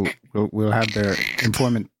have their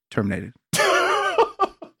employment terminated.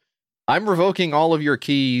 I'm revoking all of your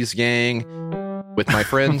keys, gang, with my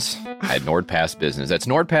friends at NordPass Business. That's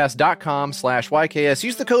nordpass.com/YKS.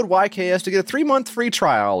 Use the code YKS to get a 3-month free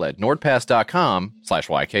trial at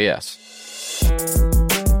nordpass.com/YKS.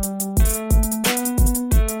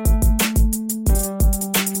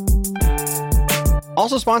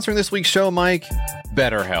 Also sponsoring this week's show, Mike,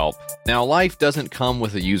 BetterHelp. Now, life doesn't come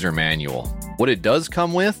with a user manual. What it does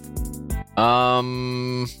come with,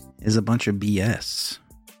 is a bunch of BS.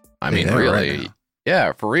 I mean, really, right,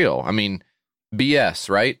 yeah, for real. I mean, BS,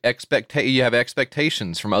 right? You have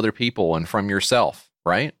expectations from other people and from yourself,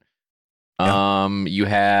 right? Yeah. You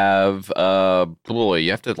have,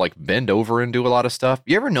 you have to like bend over and do a lot of stuff.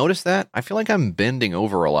 You ever notice that? I feel like I'm bending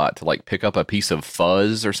over a lot to like pick up a piece of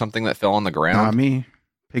fuzz or something that fell on the ground. Not me.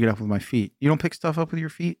 Pick it up with my feet. You don't pick stuff up with your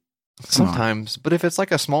feet? Sometimes, but if it's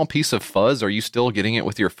like a small piece of fuzz, are you still getting it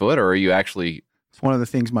with your foot, or are you actually? It's one of the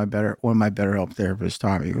things one of my BetterHelp therapists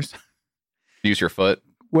taught me was use your foot.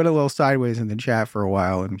 Went a little sideways in the chat for a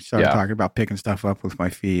while and started talking about picking stuff up with my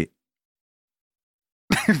feet.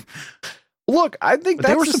 Look, I think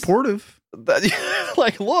they were supportive.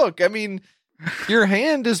 Like, look, I mean, your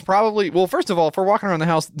hand is probably, well, first of all, if we're walking around the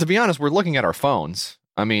house, to be honest, we're looking at our phones.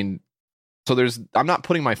 I mean, so I'm not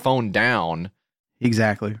putting my phone down.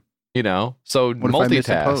 Exactly. You know, so what multitask. If I miss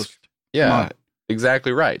a post? Yeah,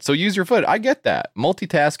 exactly right. So use your foot. I get that.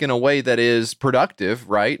 Multitask in a way that is productive,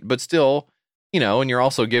 right? But still, you know, and you're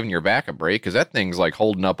also giving your back a break because that thing's like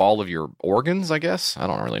holding up all of your organs, I guess. I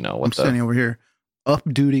don't really know what I'm standing over here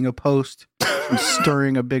updooting a post and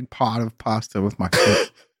stirring a big pot of pasta with my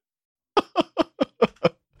foot.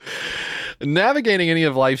 Navigating any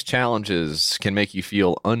of life's challenges can make you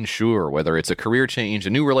feel unsure, whether it's a career change, a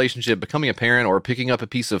new relationship, becoming a parent, or picking up a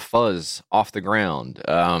piece of fuzz off the ground.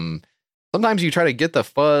 Sometimes you try to get the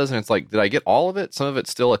fuzz and it's like, did I get all of it? Some of it's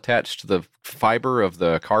still attached to the fiber of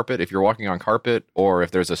the carpet if you're walking on carpet, or if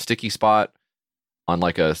there's a sticky spot on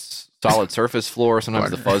like a solid surface floor, sometimes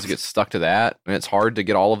the fuzz gets stuck to that and it's hard to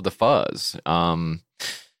get all of the fuzz.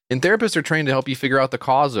 And therapists are trained to help you figure out the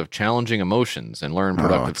cause of challenging emotions and learn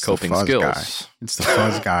productive coping skills. Guy. It's the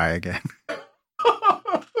fuzz guy again.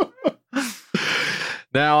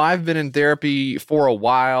 Now, I've been in therapy for a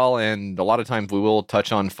while, and a lot of times we will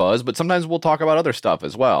touch on fuzz, but sometimes we'll talk about other stuff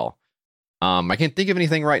as well. I can't think of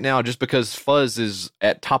anything right now just because fuzz is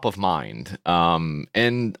at top of mind.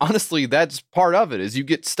 And honestly, that's part of it, is you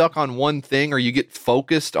get stuck on one thing or you get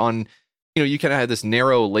focused on, you know, you kind of have this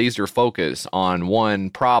narrow laser focus on one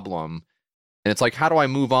problem. And it's like, how do I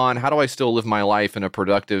move on? How do I still live my life in a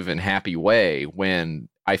productive and happy way when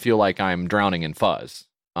I feel like I'm drowning in fuzz?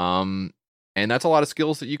 And that's a lot of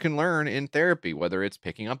skills that you can learn in therapy, whether it's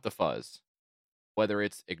picking up the fuzz, whether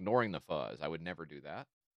it's ignoring the fuzz. I would never do that.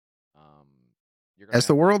 As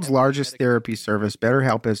the world's largest therapy service,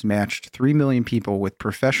 BetterHelp has matched 3 million people with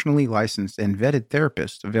professionally licensed and vetted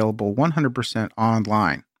therapists, available 100%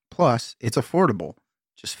 online. Plus, it's affordable.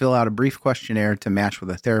 Just fill out a brief questionnaire to match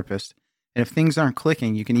with a therapist. And if things aren't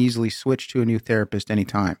clicking, you can easily switch to a new therapist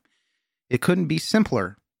anytime. It couldn't be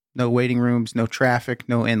simpler. No waiting rooms, no traffic,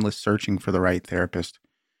 no endless searching for the right therapist.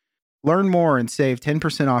 Learn more and save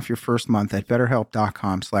 10% off your first month at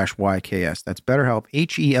betterhelp.com/YKS. That's BetterHelp,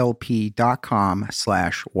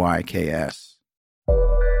 HELP.com/YKS.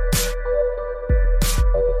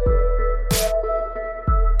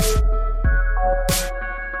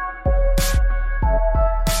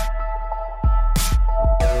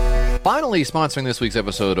 Finally, sponsoring this week's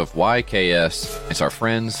episode of YKS, it's our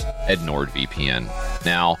friends at NordVPN.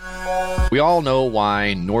 Now, We all know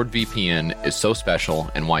why NordVPN is so special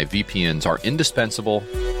and why VPNs are indispensable,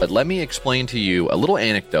 but let me explain to you a little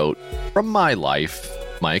anecdote from my life.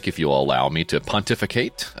 Mike, if you'll allow me to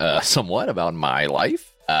pontificate somewhat about my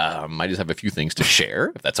life. I just have a few things to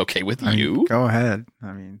share, if that's okay with you. Go ahead.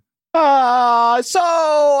 I mean, so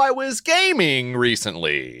I was gaming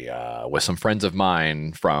recently with some friends of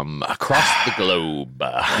mine from across the globe.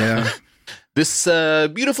 yeah. This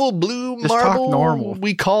beautiful blue Just marble talk normal.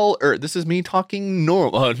 we call, or this is me talking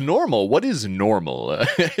normal. Normal. What is normal?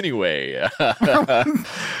 Anyway,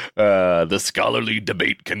 the scholarly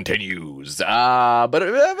debate continues. But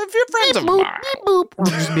if you're friends of mine, We're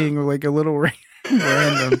just being like a little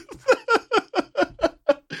random.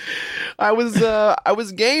 I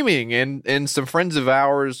was gaming, and some friends of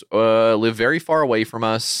ours live very far away from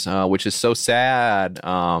us, which is so sad.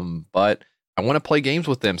 But I want to play games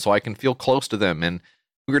with them so I can feel close to them. And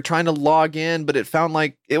we were trying to log in, but it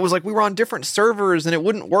was like we were on different servers and it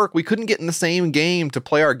wouldn't work. We couldn't get in the same game to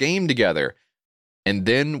play our game together. And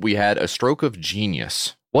then we had a stroke of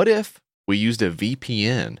genius. What if we used a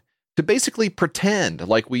VPN to basically pretend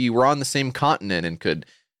like we were on the same continent and could,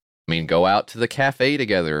 go out to the cafe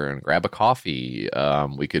together and grab a coffee.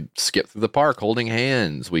 We could skip through the park holding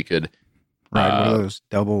hands. We could ride one of those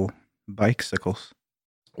double bicycles.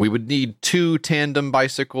 We would need 2 tandem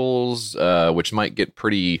bicycles, which might get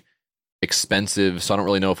pretty expensive. So I don't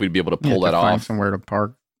really know if we'd be able to pull that find off. Somewhere to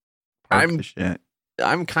park the shit.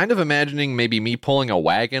 I'm kind of imagining maybe me pulling a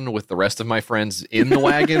wagon with the rest of my friends in the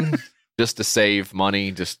wagon just to save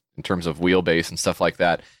money, just in terms of wheelbase and stuff like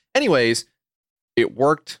that. Anyways, it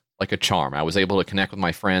worked like a charm. I was able to connect with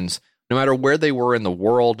my friends no matter where they were in the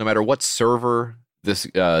world, no matter what server this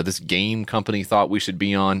game company thought we should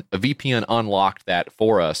be on. A VPN unlocked that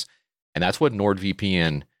for us, and that's what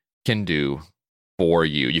NordVPN can do for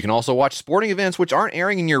you. You can also watch sporting events which aren't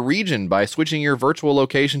airing in your region by switching your virtual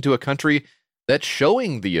location to a country that's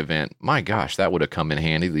showing the event. My gosh, that would have come in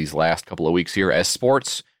handy these last couple of weeks here as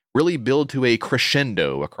sports really build to a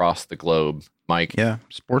crescendo across the globe. Mike? Yeah,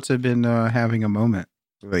 sports have been having a moment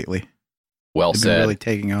lately. Well They've said. been really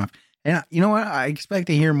taking off. And you know what? I expect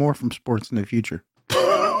to hear more from sports in the future.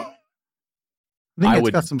 I think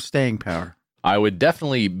it's got some staying power. I would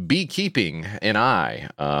definitely be keeping an eye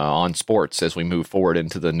on sports as we move forward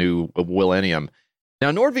into the new millennium.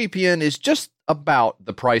 Now, NordVPN is just about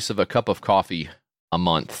the price of a cup of coffee a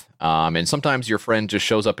month. And sometimes your friend just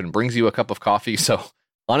shows up and brings you a cup of coffee. So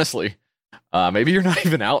honestly, maybe you're not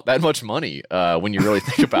even out that much money when you really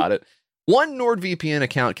think about it. One NordVPN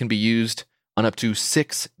account can be used on up to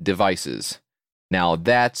 6 devices. Now,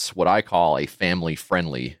 that's what I call a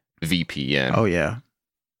family-friendly VPN. Oh, yeah.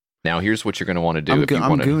 Now, here's what you're going to want to do. I'm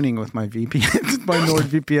I'm gooning with my VPNs, my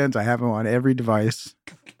NordVPNs. I have them on every device.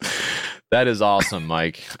 That is awesome,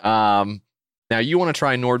 Mike. Now, you want to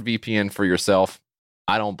try NordVPN for yourself?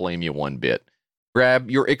 I don't blame you one bit.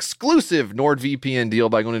 Grab your exclusive NordVPN deal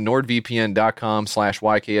by going to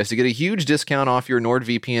nordvpn.com/YKS to get a huge discount off your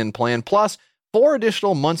NordVPN plan, plus 4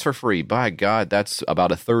 additional months for free. By God, that's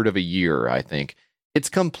about a third of a year, I think. It's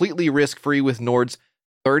completely risk-free with Nord's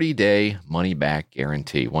 30-day money-back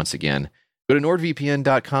guarantee. Once again, go to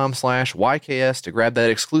nordvpn.com/YKS to grab that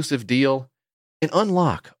exclusive deal and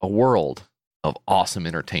unlock a world of awesome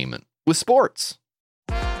entertainment with sports.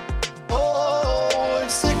 Oh,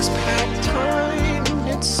 it's six-pack time.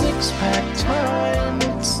 It's six-pack time.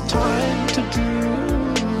 It's time to do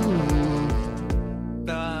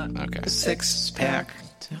Okay. six-pack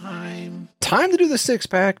time. Time to do the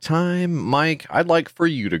 6-pack time. Mike, I'd like for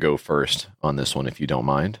you to go first on this one, if you don't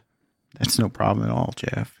mind. That's no problem at all,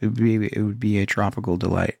 Jeff. It would be a tropical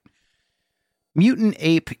delight. Mutant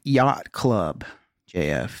Ape Yacht Club,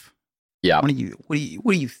 JF. Yeah. What do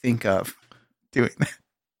you think of doing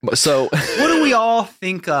that? So What do we all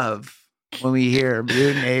think of when we hear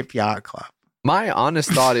Mutant Ape Yacht Club? my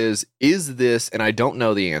honest thought is this, and I don't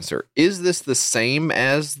know the answer, is this the same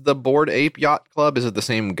as the Bored Ape Yacht Club? Is it the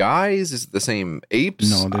same guys? Is it the same apes?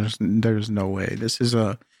 No, there's no way. This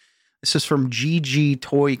is from GG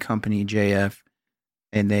Toy Company, JF,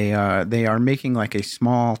 and they are making like a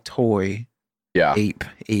small toy Yeah.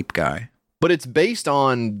 ape guy. But it's based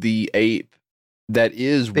on the ape that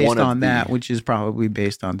is Based one of on the, that, which is probably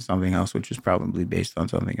based on something else, which is probably based on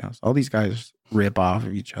something else. All these guys rip off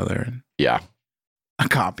of each other, and Yeah. a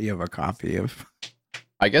copy of a copy of.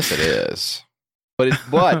 I guess it is.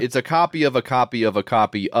 But it's a copy of a copy of a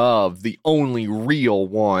copy of the only real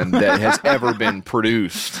one that has ever been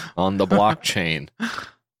produced on the blockchain.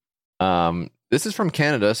 This is from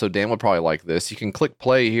Canada, so Dan would probably like this. You can click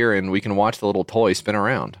play here and we can watch the little toy spin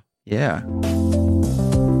around. Yeah.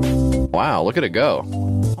 Wow, look at it go.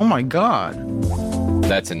 Oh my god.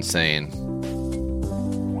 That's insane.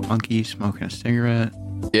 Monkey smoking a cigarette.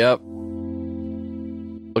 Yep.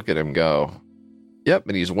 Look at him go. Yep,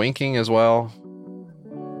 and he's winking as well.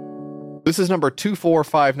 This is number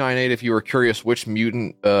 24598 if you were curious which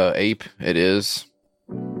mutant ape it is.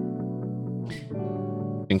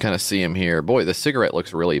 You can kind of see him here. Boy, the cigarette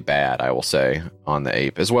looks really bad, I will say, on the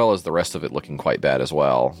ape, as well as the rest of it looking quite bad as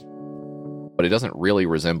well. But it doesn't really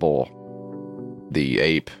resemble the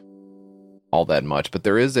ape all that much. But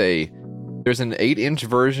there's an 8-inch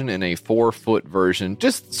version and a 4-foot version.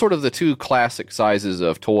 Just sort of the two classic sizes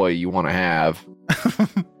of toy you want to have.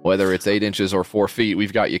 Whether it's 8 inches or 4 feet,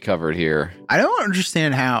 we've got you covered here. I don't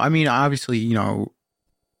understand how. I mean, obviously, you know,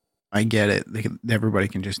 I get it. Everybody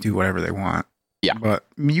can just do whatever they want. Yeah. But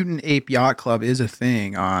Mutant Ape Yacht Club is a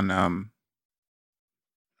thing on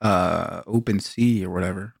OpenSea or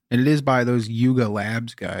whatever. And it is by those Yuga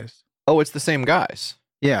Labs guys. Oh, it's the same guys.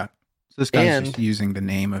 Yeah. So this guy's just using the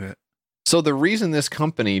name of it. So the reason this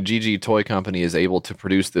company, GG Toy Company, is able to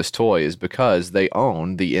produce this toy is because they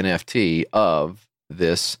own the NFT of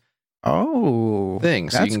this thing.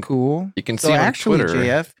 So that's cool. You can So see on actually, Twitter.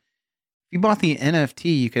 JF, if you bought the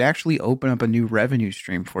NFT, you could actually open up a new revenue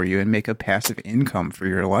stream for you and make a passive income for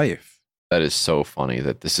your life. That is so funny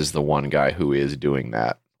that this is the one guy who is doing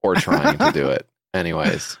that or trying to do it.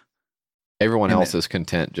 Anyways, everyone else is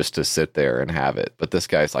content just to sit there and have it. But this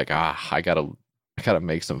guy's like, I gotta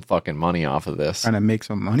make some fucking money off of this. Trying to make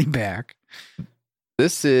some money back.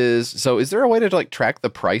 Is there a way to like track the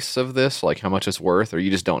price of this, like how much it's worth, or you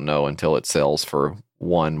just don't know until it sells for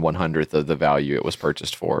 1/100th of the value it was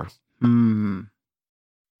purchased for? There's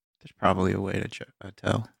probably a way to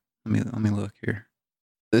tell. Let me look here.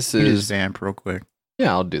 This You is just vamp real quick.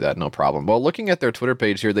 Yeah, I'll do that, no problem. Well, looking at their Twitter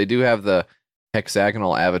page here, they do have the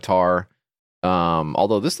hexagonal avatar.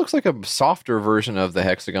 Although this looks like a softer version of the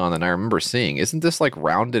hexagon than I remember seeing. Isn't this like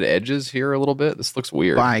rounded edges here a little bit? This looks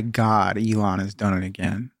weird. By God, Elon has done it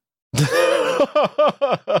again.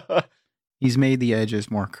 He's made the edges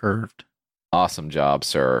more curved. Awesome job,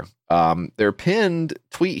 sir. Their pinned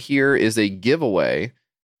tweet here is a giveaway,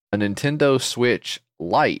 a Nintendo Switch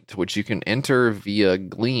Lite, which you can enter via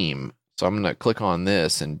Gleam. So I'm going to click on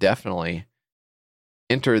this and definitely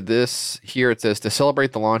enter this. Here it says, to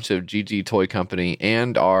celebrate the launch of GG Toy Company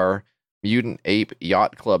and our Mutant Ape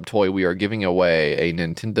Yacht Club toy, we are giving away a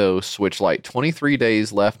Nintendo Switch Lite. 23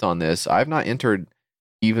 days left on this. I've not entered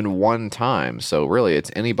even one time, so really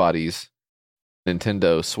it's anybody's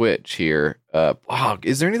Nintendo Switch here.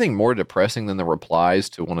 Is there anything more depressing than the replies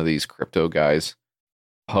to one of these crypto guys'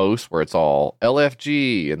 posts where it's all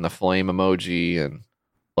LFG and the flame emoji and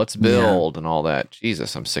let's build and all that?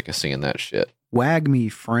 Jesus, I'm sick of seeing that shit. Wag me,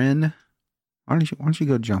 friend. Why don't you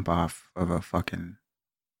go jump off of a fucking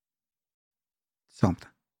something?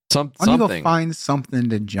 Why don't you go find something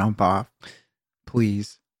to jump off,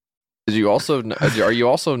 please? Are you also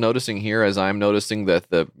noticing here, as I'm noticing, that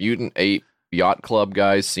the Mutant Ape Yacht Club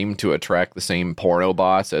guys seem to attract the same porno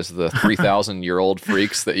bots as the 3,000-year-old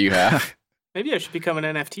freaks that you have? Maybe I should become an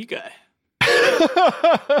NFT guy.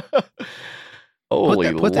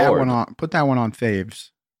 Holy Lord. Put that one on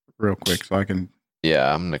faves real quick so I can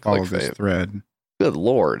I'm gonna follow click this fave. thread. Good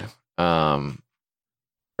Lord. A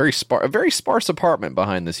very sparse apartment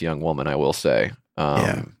behind this young woman, I will say.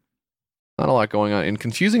 Not a lot going on. And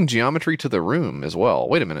confusing geometry to the room as well.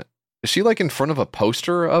 Wait a minute. Is she like in front of a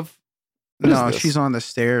poster of... No, she's on the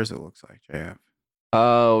stairs, it looks like, JF.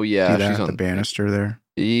 Oh, yeah. She's She's on on the banister there.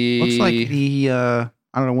 Looks like the, I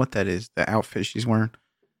don't know what that is, the outfit she's wearing.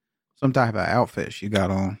 Some type of outfit she got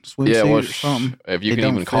on. Swimsuit or something. If you can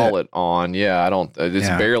even call it on. Yeah, I don't... It's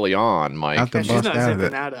barely on, Mike. She's not zipping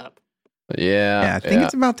that up. Yeah. I think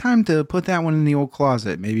it's about time to put that one in the old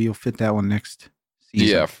closet. Maybe you'll fit that one next season.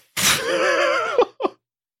 Yeah.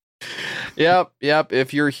 Yep.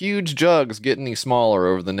 If your huge jugs get any smaller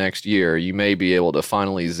over the next year, you may be able to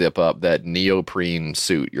finally zip up that neoprene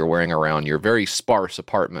suit you're wearing around your very sparse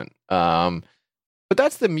apartment. But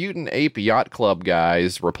that's the Mutant Ape Yacht Club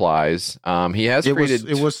guy's replies. He has created...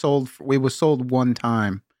 It was sold one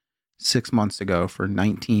time 6 months ago for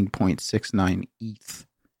 19.69 ETH.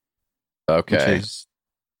 Okay. Which is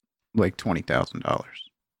like $20,000.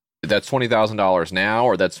 That's $20,000 now,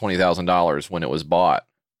 or that's $20,000 when it was bought?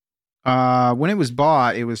 When it was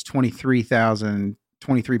bought, it was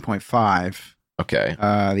 23.5. Okay.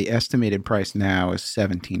 The estimated price now is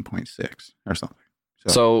 17.6 or something.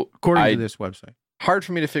 So according to this website. Hard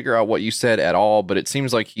for me to figure out what you said at all, but it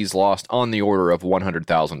seems like he's lost on the order of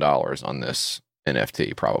 $100,000 on this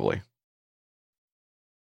NFT, probably.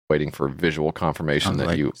 waiting for visual confirmation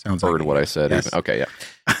that you sounds heard like what it. I said. Yes. Okay, yeah.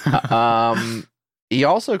 He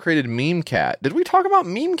also created MemeCat. Did we talk about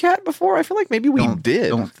MemeCat before? I feel like maybe we did.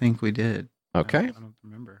 Don't think we did. Okay. I don't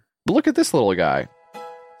remember. But look at this little guy.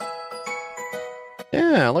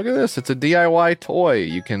 Yeah, look at this. It's a DIY toy.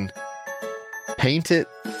 You can paint it.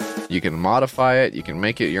 You can modify it. You can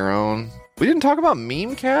make it your own. We didn't talk about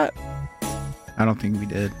MemeCat. I don't think we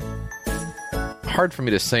did. Hard for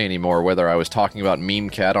me to say anymore whether I was talking about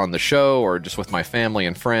MemeCat on the show or just with my family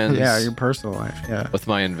and friends. Yeah, your personal life. Yeah. With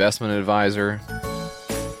my investment advisor.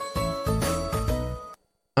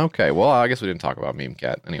 Okay, well, I guess we didn't talk about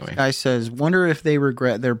MemeCat anyway. Guy says, wonder if they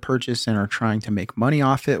regret their purchase and are trying to make money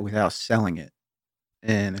off it without selling it.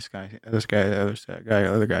 And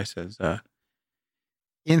the other guy says,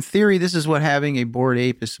 in theory, this is what having a Bored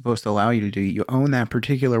Ape is supposed to allow you to do. You own that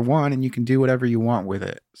particular one and you can do whatever you want with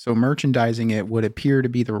it. So merchandising it would appear to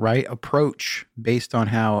be the right approach based on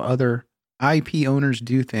how other IP owners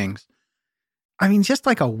do things. I mean, just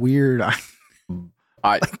like a weird...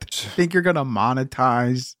 I think you're going to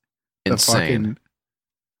monetize the fucking...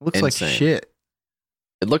 Looks like shit.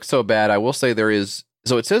 It looks so bad. I will say there is...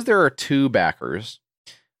 So it says there are 2 backers.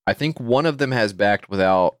 I think one of them has backed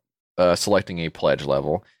without selecting a pledge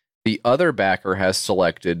level. The other backer has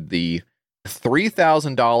selected the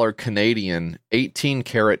 $3,000 Canadian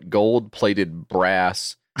 18-karat gold-plated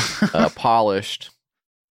brass polished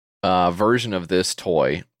version of this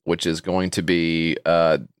toy, which is going to be...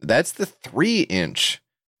 that's the 3-inch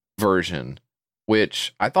version,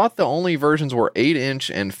 which I thought the only versions were 8-inch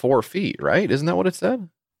and 4 feet, right? Isn't that what it said?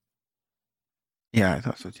 Yeah, I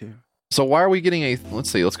thought so too. So why are we getting a...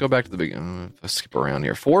 Let's see. Let's go back to the beginning. Let's skip around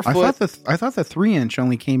here. 4 foot. I thought the 3-inch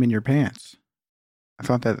only came in your pants. I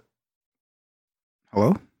thought that...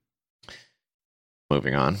 Hello?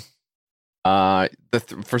 Moving on.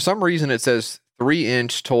 For some reason, it says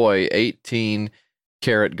 3-inch toy,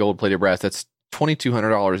 18-karat gold-plated brass. That's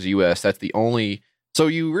 $2,200 US. That's the only... So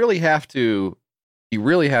you really have to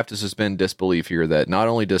suspend disbelief here that not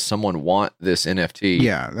only does someone want this NFT.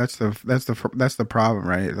 Yeah, that's the problem,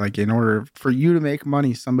 right? Like, in order for you to make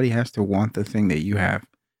money, somebody has to want the thing that you have.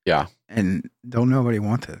 Yeah. And don't nobody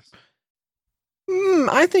want this.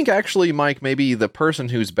 I think actually, Mike, maybe the person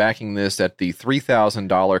who's backing this at the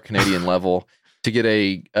 $3,000 Canadian level to get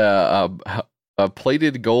a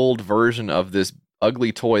plated gold version of this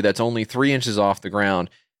ugly toy that's only 3 inches off the ground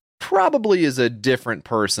probably is a different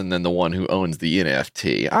person than the one who owns the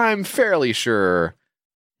NFT. I'm fairly sure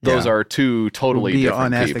those are 2 totally different people. It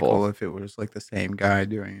would be unethical if it was like the same guy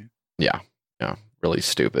doing it. Yeah, really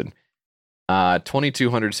stupid.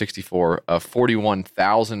 2,264 of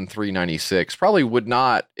 41,396 probably would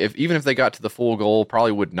not, even if they got to the full goal,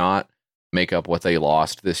 probably would not make up what they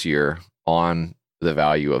lost this year on the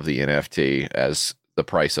value of the NFT as the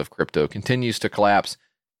price of crypto continues to collapse.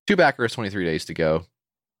 2 backers, 23 days to go.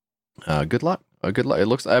 Good luck. Good luck. It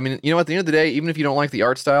looks, I mean, at the end of the day, even if you don't like the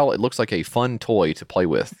art style, it looks like a fun toy to play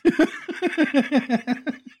with.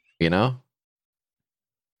 Kind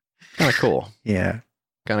of cool. Yeah.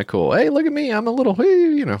 Kind of cool. Hey, look at me. I'm a little,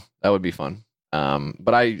 that would be fun.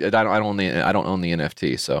 But I don't own the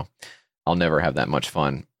NFT, so I'll never have that much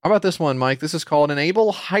fun. How about this one, Mike? This is called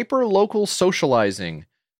Enable Hyper-Local Socializing.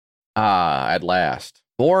 At last.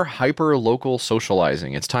 More hyper-local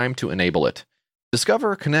socializing. It's time to enable it.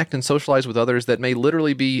 Discover, connect, and socialize with others that may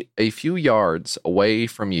literally be a few yards away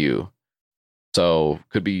from you. So,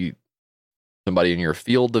 could be somebody in your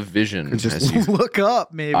field of vision. Just look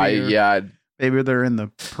up, maybe. Maybe they're in the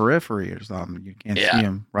periphery or something. You can't see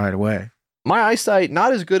them right away. My eyesight,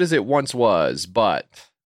 not as good as it once was, but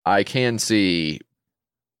I can see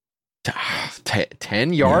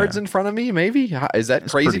 10 yards in front of me, maybe? Is that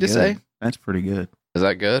crazy to say? That's pretty good. Is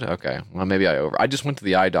that good? Okay. Well, maybe I just went to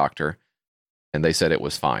the eye doctor and they said it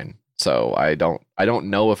was fine. So I don't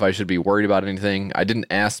know if I should be worried about anything. I didn't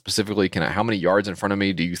ask specifically, how many yards in front of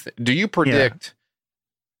me do you predict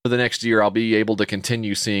for the next year I'll be able to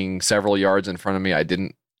continue seeing several yards in front of me? I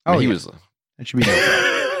didn't. That should be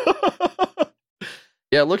no problem.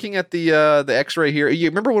 Yeah, looking at the X-ray here. You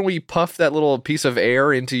remember when we puffed that little piece of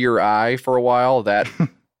air into your eye for a while? That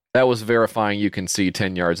was verifying you can see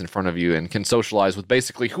 10 yards in front of you and can socialize with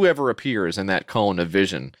basically whoever appears in that cone of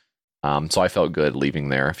vision. So I felt good leaving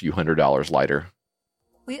there a few $100 lighter.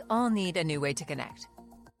 We all need a new way to connect.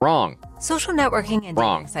 Wrong. Social networking and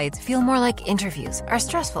dating sites feel more like interviews, are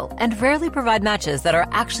stressful, and rarely provide matches that are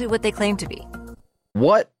actually what they claim to be.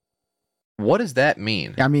 What does that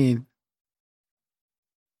mean? I mean,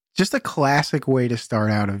 just a classic way to start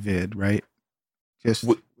out a vid, right? Just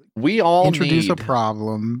we all introduce a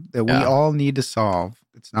problem that we all need to solve.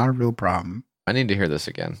 It's not a real problem. I need to hear this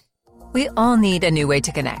again. We all need a new way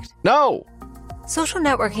to connect. No! Social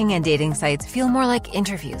networking and dating sites feel more like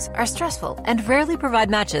interviews, are stressful, and rarely provide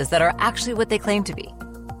matches that are actually what they claim to be.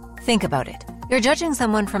 Think about it. You're judging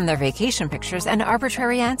someone from their vacation pictures and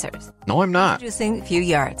arbitrary answers. No, I'm not. Introducing Few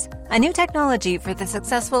Yards, a new technology for the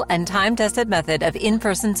successful and time-tested method of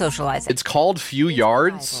in-person socializing. It's called Few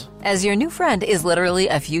Yards? As your new friend is literally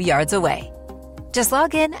a few yards away. Just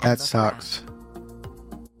log in. That sucks.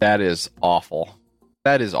 That is awful.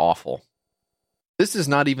 That is awful. This is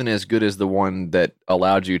not even as good as the one that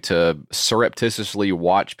allowed you to surreptitiously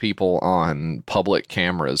watch people on public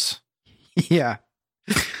cameras. Yeah.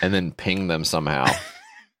 And then ping them somehow.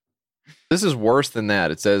 This is worse than that.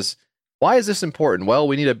 It says, why is this important? Well,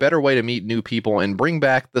 we need a better way to meet new people and bring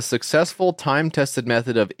back the successful time-tested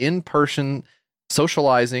method of in-person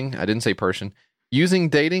socializing. I didn't say person. Using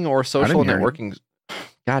dating or social networking.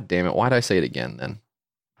 God damn it. Why'd I say it again then?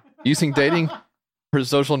 Using dating or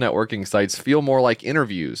social networking sites feel more like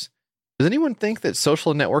interviews. Does anyone think that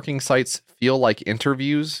social networking sites feel like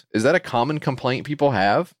interviews? Is that a common complaint people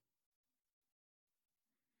have?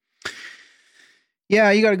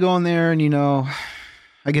 Yeah, you got to go on there and,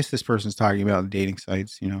 I guess this person's talking about dating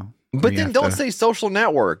sites, But then don't say social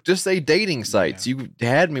network. Just say dating sites. Yeah. You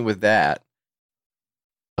had me with that.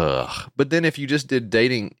 Ugh. But then if you just did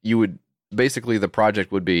dating, you would basically the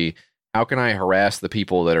project would be, how can I harass the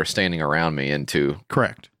people that are standing around me into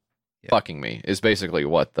correct fucking me is basically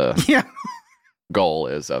what the goal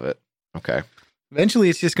is of it. Okay. Eventually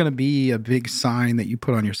it's just going to be a big sign that you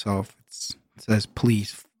put on yourself. It says,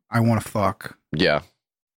 please, I want to fuck. Yeah.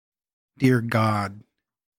 Dear God.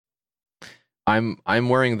 I'm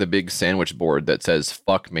wearing the big sandwich board that says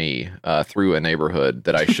fuck me through a neighborhood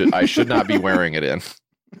that I should not be wearing it in.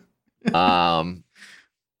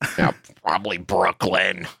 Yeah, probably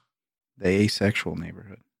Brooklyn. The asexual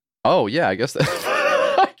neighborhood. Oh yeah, I guess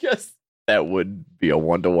that would be a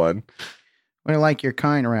 1-to-1. We like your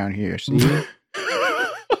kind around here, Steve.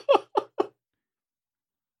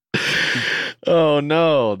 Oh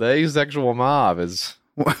no, the asexual mob is.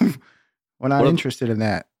 We're not interested in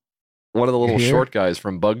that. One of the little short guys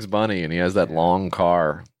from Bugs Bunny, and he has that long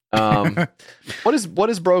car. What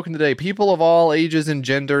is broken today? People of all ages and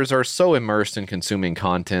genders are so immersed in consuming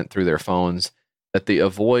content through their phones that they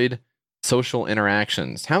avoid social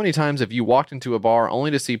interactions. How many times have you walked into a bar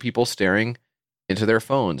only to see people staring into their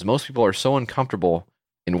phones? Most people are so uncomfortable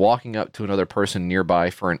in walking up to another person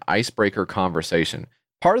nearby for an icebreaker conversation.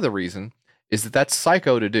 Part of the reason is that that's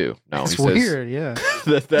psycho to do. No, it's weird, yeah.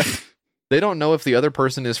 that they don't know if the other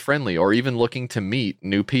person is friendly or even looking to meet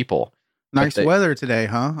new people. Nice weather today,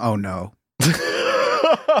 huh? Oh no.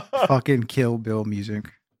 Fucking Kill Bill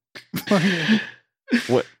music.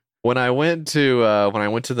 When I went to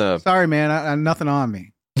the sorry man, I nothing on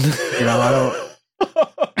me. I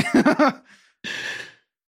don't.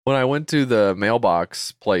 When I went to the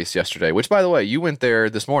mailbox place yesterday, which by the way, you went there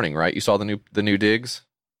this morning, right? You saw the new digs?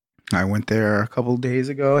 I went there a couple of days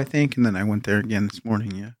ago, I think, and then I went there again this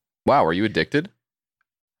morning, yeah. Wow, are you addicted?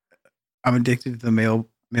 I'm addicted to the mail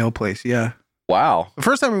place, yeah. Wow. The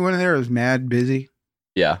first time we went in there, it was mad busy.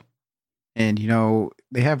 Yeah. And,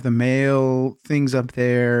 they have the mail things up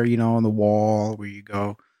there, on the wall where you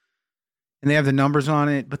go. And they have the numbers on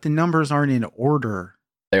it, but the numbers aren't in order.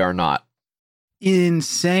 They are not.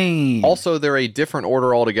 Insane. Also, they're a different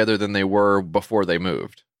order altogether than they were before they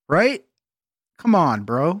moved. Right? Come on,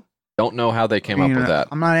 bro. Don't know how they came up with that.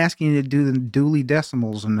 I'm not asking you to do the Dooley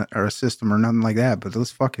decimals or a system or nothing like that, but let's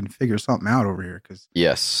fucking figure something out over here. Because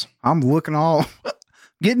yes, I'm looking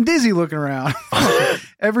getting dizzy looking around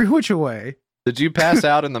every which way. Did you pass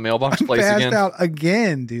out in the mailbox place again? Passed out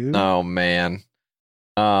again, dude. Oh man.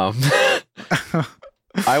 I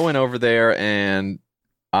went over there and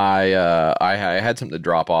I had something to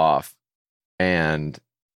drop off, and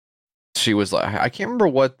she was like, I can't remember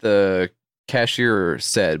what the cashier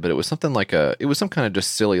said, but it was something like it was some kind of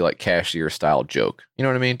just silly like cashier style joke. You know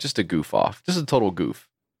what I mean? Just a goof off. Just a total goof.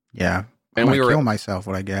 Yeah. And we were kill myself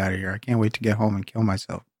when I get out of here. I can't wait to get home and kill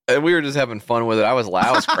myself. And we were just having fun with it. I was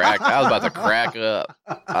cracked. I was about to crack up.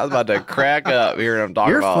 I was about to crack up hearing him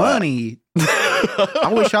talking about funny.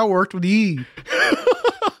 I wish I worked with you.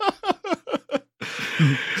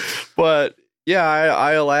 But yeah,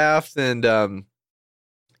 I laughed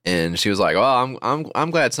and she was like, "Well, I'm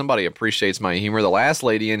glad somebody appreciates my humor." The last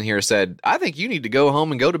lady in here said, "I think you need to go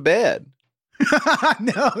home and go to bed."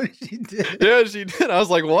 No, she did. Yeah, she did. I was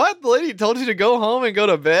like, "What? The lady told you to go home and go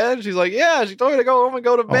to bed?" She's like, "Yeah, she told me to go home and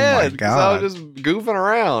go to bed." Because I was just goofing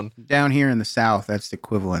around. Down here in the South, that's the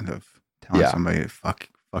equivalent of telling somebody to fuck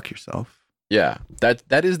yourself. Yeah,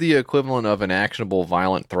 that is the equivalent of an actionable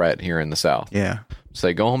violent threat here in the South. Yeah.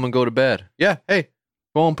 Say, go home and go to bed. Yeah, hey,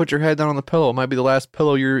 go home and put your head down on the pillow. It might be the last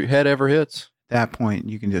pillow your head ever hits. At that point,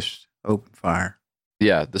 you can just open fire.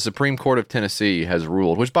 Yeah, the Supreme Court of Tennessee has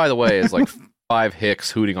ruled, which, by the way, is like 5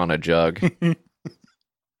 hicks hooting on a jug.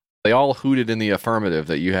 They all hooted in the affirmative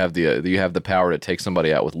that you have the power to take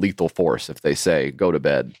somebody out with lethal force if they say go to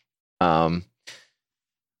bed. Let's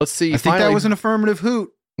see. I think that was an affirmative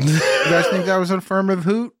hoot. You guys think that was an affirmative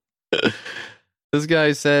hoot? This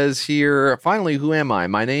guy says here, finally, who am I?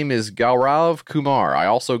 My name is Gaurav Kumar. I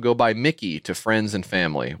also go by Mickey to friends and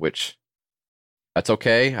family, which that's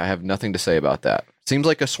okay. I have nothing to say about that. Seems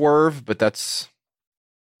like a swerve, but that's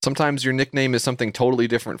sometimes your nickname is something totally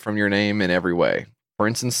different from your name in every way. For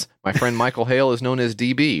instance, my friend Michael Hale is known as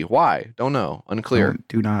DB. Why? Don't know. Unclear.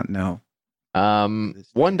 Do not know.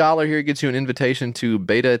 $1 here gets you an invitation to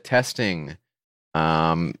beta testing.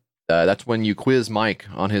 That's when you quiz Mike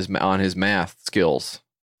on his math skills.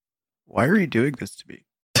 Why are you doing this to me?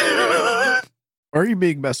 Why are you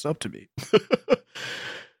being messed up to me?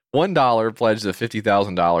 $1 pledged to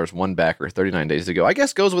 $50,000, one backer, 39 days ago. I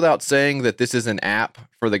guess goes without saying that this is an app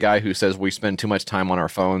for the guy who says we spend too much time on our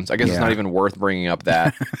phones. I guess it's not even worth bringing up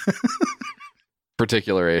that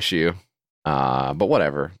particular issue. But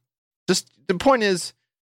whatever. Just the point is,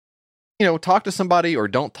 talk to somebody or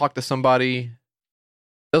don't talk to somebody.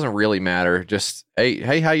 Doesn't really matter. Just,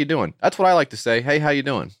 hey, how you doing? That's what I like to say. Hey, how you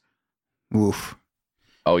doing? Oof.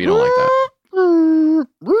 Oh, you don't like that?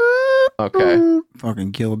 Okay.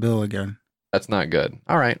 Fucking Kill Bill again. That's not good.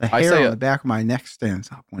 All right. The hair on the back of my neck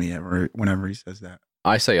stands up whenever he says that.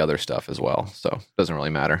 I say other stuff as well, so it doesn't really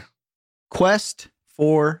matter. Quest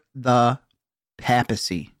for the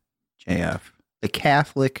Papacy, JF. The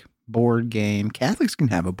Catholic board game. Catholics can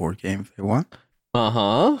have a board game if they want.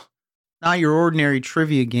 Uh-huh. Not your ordinary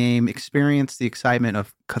trivia game. Experience the excitement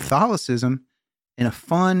of Catholicism in a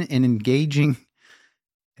fun and engaging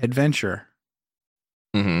adventure.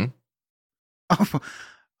 Mm-hmm.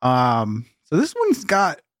 So this one's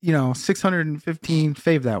got, 615.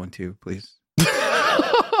 Fave that one too, please.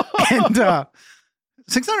 And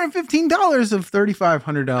 $615 of $3,500,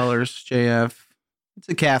 JF. It's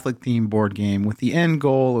a Catholic themed board game with the end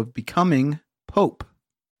goal of becoming Pope.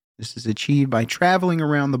 This is achieved by traveling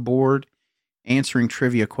around the board, answering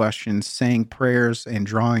trivia questions, saying prayers, and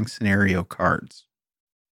drawing scenario cards.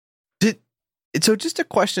 So just a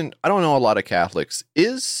question. I don't know a lot of Catholics.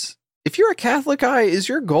 If you're a Catholic guy, is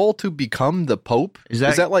your goal to become the Pope? Is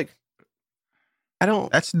that like, I don't.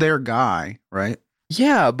 That's their guy, right?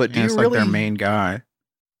 Yeah, but do you really? Like their main guy.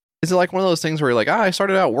 Is it like one of those things where you're like, I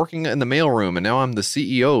started out working in the mailroom and now I'm the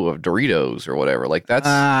CEO of Doritos or whatever? Like that's.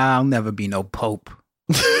 I'll never be no Pope.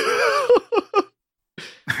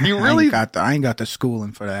 You really? I ain't got the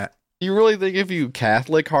schooling for that. You really think if you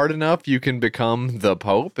Catholic hard enough, you can become the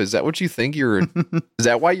Pope? Is that what you think is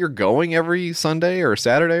that why you're going every Sunday or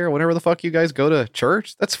Saturday or whenever the fuck you guys go to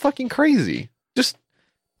church? That's fucking crazy. Just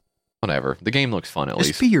whatever. The game looks fun at least.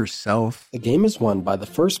 Just be yourself. The game is won by the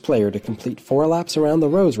first player to complete 4 laps around the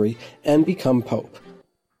rosary and become Pope.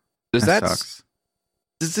 Does that sucks?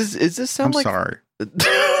 Is this sound I'm like... sorry.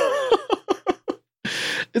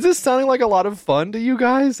 Is this sounding like a lot of fun to you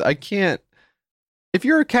guys? I can't. If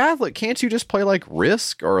you're a Catholic, can't you just play like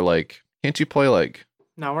Risk or like? Can't you play like?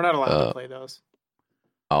 No, we're not allowed to play those.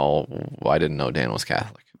 Oh, I didn't know Dan was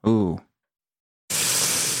Catholic. Ooh,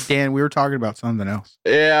 Dan, we were talking about something else.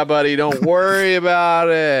 Yeah, buddy, don't worry about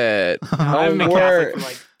it. I've been Catholic for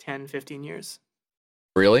like 10, 15 years.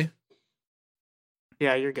 Really?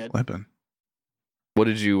 Yeah, you're good. Weapon. What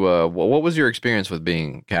did you? What was your experience with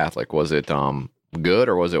being Catholic? Was it good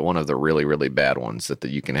or was it one of the really, really bad ones that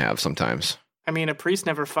you can have sometimes? I mean, a priest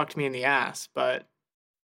never fucked me in the ass, but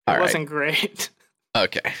it wasn't great.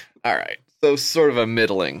 Okay. All right. So sort of a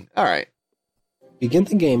middling. All right. Begin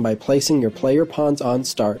the game by placing your player pawns on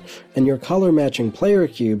start and your color-matching player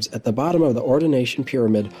cubes at the bottom of the ordination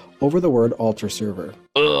pyramid over the word altar server.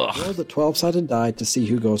 Ugh. Roll the 12-sided die to see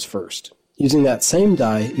who goes first. Using that same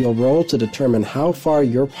die, you'll roll to determine how far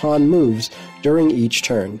your pawn moves during each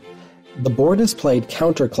turn. The board is played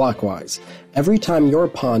counterclockwise. Every time your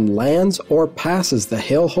pawn lands or passes the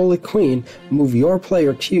Hail Holy Queen, move your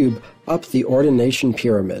player cube up the ordination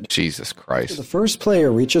pyramid. Jesus Christ. If the first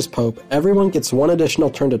player reaches Pope, everyone gets one additional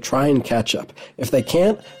turn to try and catch up. If they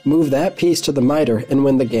can't, move that piece to the mitre and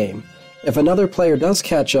win the game. If another player does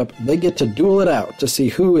catch up, they get to duel it out to see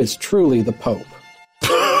who is truly the Pope.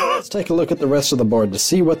 Let's take a look at the rest of the board to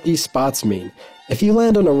see what these spots mean. If you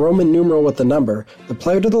land on a Roman numeral with a number, the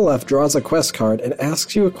player to the left draws a quest card and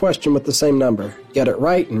asks you a question with the same number. Get it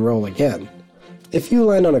right and roll again. If you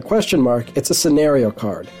land on a question mark, it's a scenario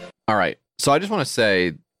card. All right. So I just want to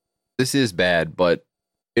say this is bad, but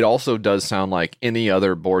it also does sound like any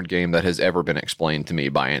other board game that has ever been explained to me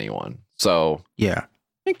by anyone. So Yeah.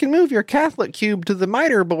 you can move your Catholic cube to the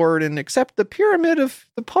mitre board and accept the pyramid of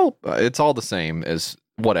the Pope. It's all the same as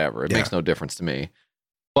whatever. It makes no difference to me.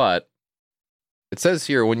 But it says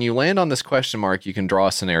here, when you land on this question mark, you can draw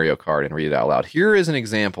a scenario card and read it out loud. Here is an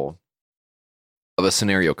example of a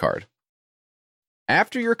scenario card.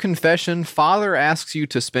 After your confession, Father asks you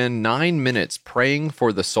to spend 9 minutes praying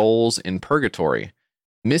for the souls in purgatory.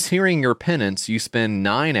 Mishearing your penance, you spend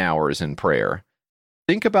 9 hours in prayer.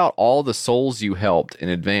 Think about all the souls you helped in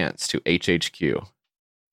advance to HHQ.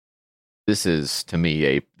 This is, to me,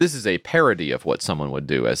 a parody of what someone would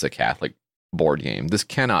do as a Catholic board game. This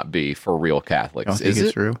cannot be for real Catholics. I don't think Is it's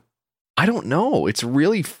it? true. I don't know. It's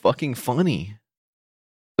really fucking funny.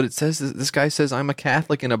 But it says, this guy says, I'm a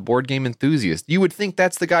Catholic and a board game enthusiast. You would think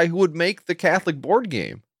that's the guy who would make the Catholic board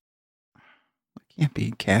game. It can't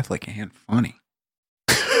be Catholic and funny.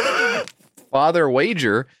 Father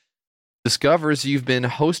Wager discovers you've been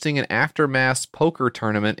hosting an after-mass poker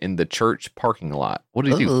tournament in the church parking lot. What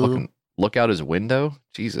did he do? Fucking look out his window?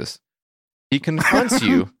 Jesus. He confronts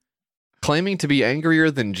you, claiming to be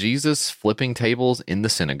angrier than Jesus flipping tables in the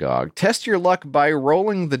synagogue. Test your luck by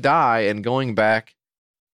rolling the die and going back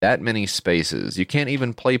that many spaces. You can't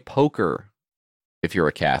even play poker if you're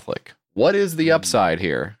a Catholic. What is the upside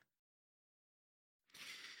here?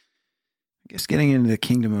 I guess getting into the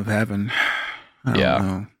kingdom of heaven. I don't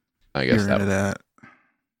know. I guess You're into that.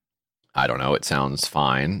 I don't know. It sounds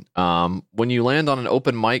fine. When you land on an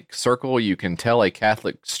open mic circle, you can tell a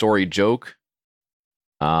Catholic story joke.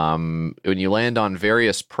 When you land on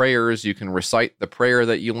various prayers, you can recite the prayer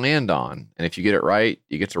that you land on. And if you get it right,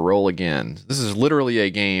 you get to roll again. This is literally a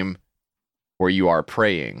game where you are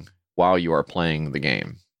praying while you are playing the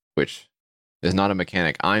game, which is not a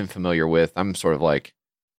mechanic I'm familiar with. I'm sort of like,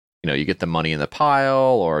 you get the money in the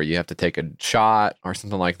pile or you have to take a shot or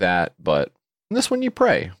something like that. But this one you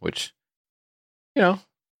pray, which,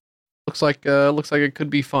 looks like it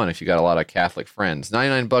could be fun if you got a lot of Catholic friends.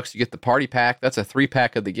 $99, you get the party pack. That's a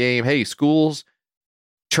 3-pack of the game. Hey, schools,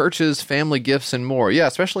 churches, family gifts, and more. Yeah,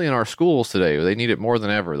 especially in our schools today. They need it more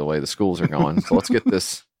than ever the way the schools are going. So let's get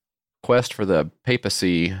this quest for the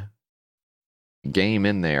papacy game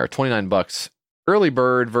in there. $29. Early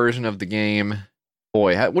bird version of the game.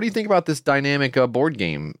 Boy, what do you think about this dynamic board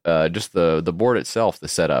game? Just the board itself, the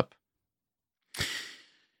setup.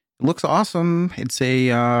 It looks awesome. It's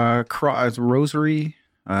a rosary,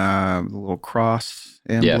 a little cross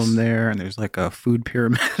emblem there, and there's like a food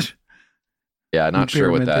pyramid. Yeah, not sure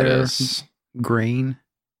what that is. Grain.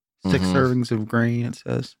 6 servings of grain, it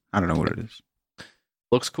says. I don't know what it is.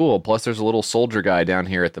 Looks cool. Plus, there's a little soldier guy down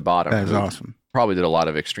here at the bottom. That is awesome. Probably did a lot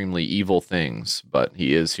of extremely evil things, but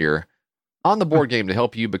he is here on the board game to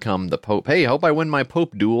help you become the Pope. Hey, I hope I win my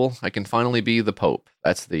Pope duel. I can finally be the Pope.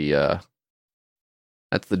 That's the job.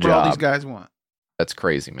 What all these guys want. That's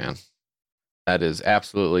crazy, man. That is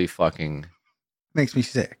absolutely fucking... Makes me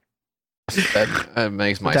sick. That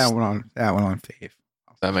makes my... That one on fave.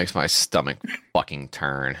 That makes my stomach fucking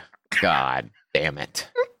turn. God damn it.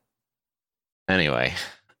 Anyway,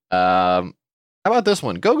 how about this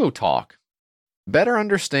one? Go Talk. Better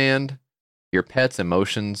understand your pet's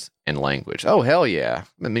emotions and language. Oh, hell yeah.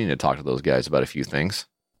 I've been meaning to talk to those guys about a few things.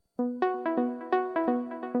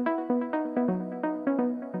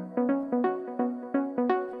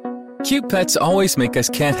 Cute pets always make us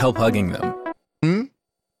can't help hugging them.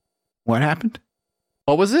 What happened?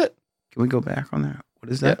 What was it? Can we go back on that?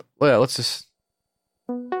 What is that? Yeah, well, let's just...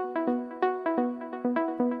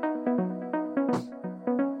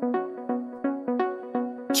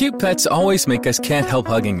 Cute pets always make us can't help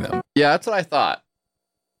hugging them. Yeah, that's what I thought.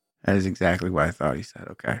 That is exactly what I thought he said.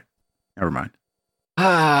 Okay. Never mind.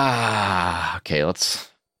 Okay, let's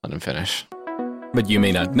let him finish. But you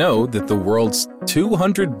may not know that the world's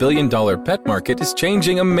 $200 billion pet market is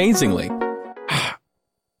changing amazingly.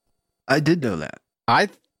 I did know that. I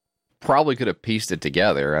probably could have pieced it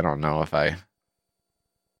together. I don't know if I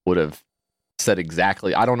would have said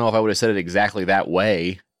exactly. I don't know if I would have said it exactly that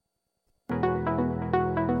way.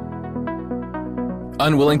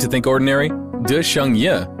 Unwilling to think ordinary? De Sheng Ye,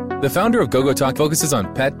 the founder of GoGoTalk, focuses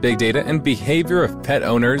on pet big data and behavior of pet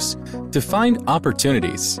owners to find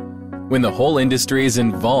opportunities. When the whole industry is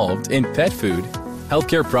involved in pet food,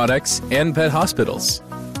 healthcare products, and pet hospitals.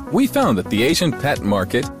 We found that the Asian pet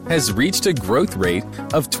market has reached a growth rate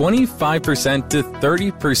of 25% to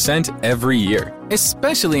 30% every year.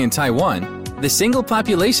 Especially in Taiwan, the single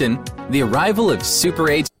population, the arrival of super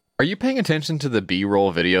age... Are you paying attention to the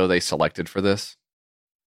B-roll video they selected for this?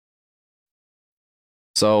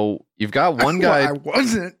 So you've got one guy. I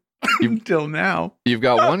wasn't until now. You've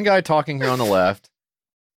got one guy talking here on the left.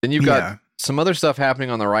 Then you've got some other stuff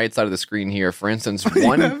happening on the right side of the screen here. For instance,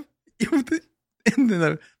 one.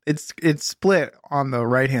 It's split on the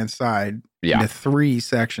right hand side into 3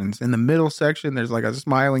 sections. In the middle section, there's like a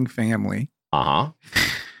smiling family. And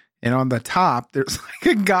on the top, there's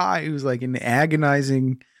like a guy who's like in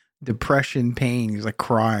agonizing depression, pain. He's like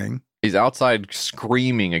crying. He's outside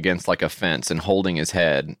screaming against like a fence and holding his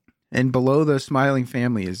head. And below the smiling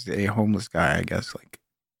family is a homeless guy, I guess, like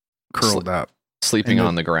curled up. Sleeping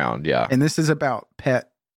on the ground, yeah. And this is about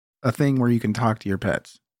a thing where you can talk to your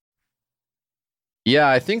pets. Yeah,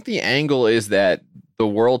 I think the angle is that the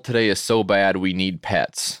world today is so bad we need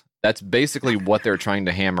pets. That's basically what they're trying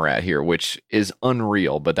to hammer at here, which is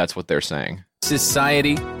unreal, but that's what they're saying.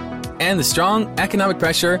 Society and the strong economic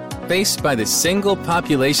pressure faced by the single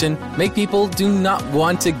population make people do not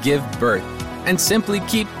want to give birth and simply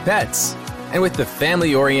keep pets. And with the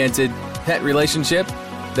family-oriented pet relationship,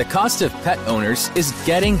 the cost of pet owners is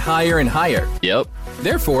getting higher and higher. Yep.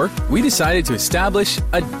 Therefore, we decided to establish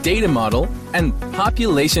a data model and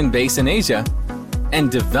population base in Asia and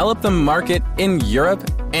develop the market in Europe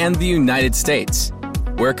and the United States,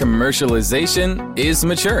 where commercialization is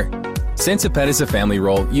mature. Since a pet is a family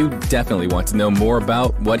role, you definitely want to know more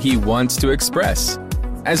about what he wants to express,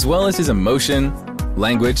 as well as his emotion,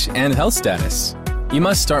 language, and health status. You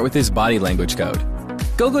must start with his body language code.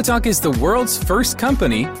 GoGoTalk is the world's first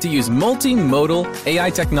company to use multimodal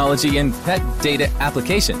AI technology in pet data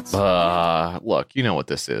applications. Look, you know what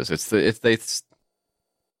this is.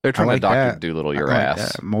 They're trying to Dr. Doolittle your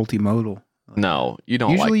ass. That. Multimodal. No, you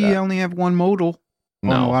don't Usually like that. You only have one modal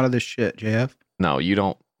on a lot of this shit, JF. No, you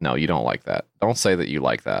don't. No, you don't like that. Don't say that you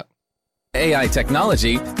like that. AI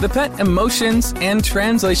technology, the pet emotions and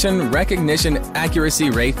translation recognition accuracy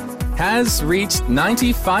rate has reached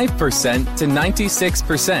 95% to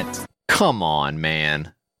 96%. Come on,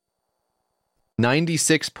 man.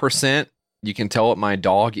 96%? You can tell what my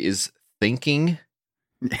dog is thinking?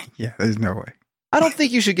 Yeah, there's no way. I don't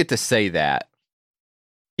think you should get to say that.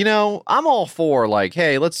 You know, I'm all for like,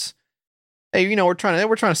 hey, we're trying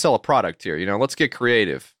to sell a product here. You know, let's get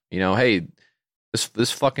creative. You know, hey,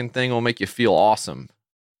 this fucking thing will make you feel awesome.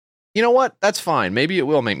 You know what? That's fine. Maybe it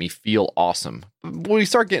will make me feel awesome. But when we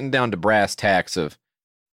start getting down to brass tacks of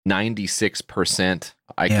 96%,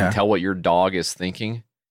 I can tell what your dog is thinking.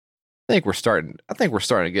 I think we're starting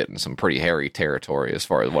to get in some pretty hairy territory as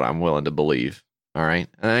far as what I'm willing to believe. All right.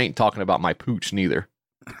 And I ain't talking about my pooch neither.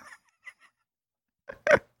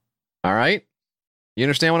 All right. You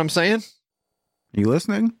understand what I'm saying? You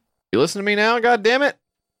listening? You listen to me now? God damn it.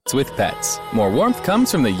 It's with pets. More warmth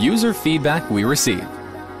comes from the user feedback we receive.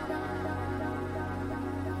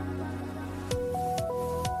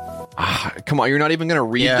 Come on, you're not even going to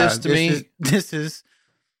read this to me? This is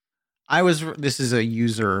a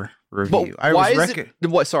user review. But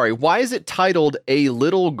why is it titled A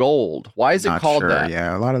Little Gold? Why is it called that?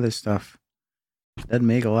 Yeah, a lot of this stuff doesn't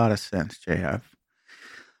make a lot of sense, JF.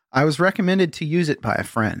 I was recommended to use it by a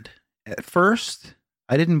friend. At first,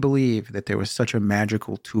 I didn't believe that there was such a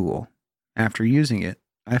magical tool. After using it,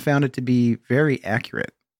 I found it to be very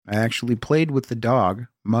accurate. I actually played with the dog,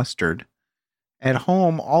 Mustard, at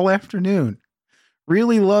home all afternoon.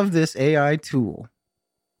 Really love this AI tool.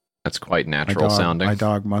 That's quite natural sounding. My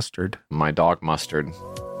dog Mustard. My dog Mustard.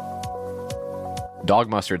 Dog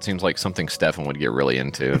Mustard seems like something Stefan would get really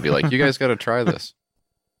into. It'd be like, you guys got to try this.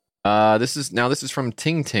 This is from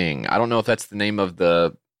Ting Ting. I don't know if that's the name of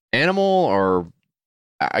the animal or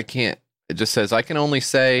I can't. It just says, I can only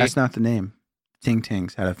say. That's not the name. Ting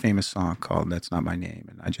Tings had a famous song called That's Not My Name.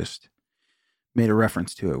 And I just made a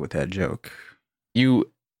reference to it with that joke.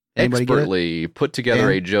 You Anybody expertly put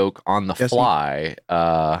together a joke on the fly.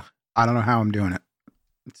 I don't know how I'm doing it.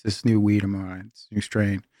 It's this new weed of mine. It's a new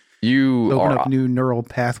strain. You open up new neural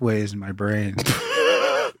pathways in my brain.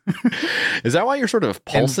 Is that why you're sort of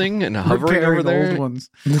pulsing and hovering over there? Old ones.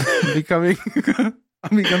 I'm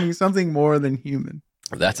becoming something more than human.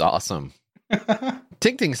 That's awesome.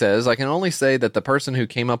 Ting Ting says, I can only say that the person who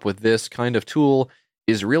came up with this kind of tool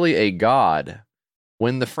is really a god.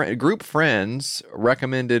 When the group friends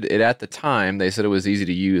recommended it at the time, they said it was easy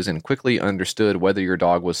to use and quickly understood whether your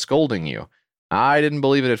dog was scolding you. I didn't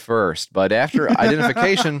believe it at first, but after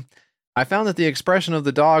identification, I found that the expression of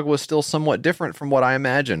the dog was still somewhat different from what I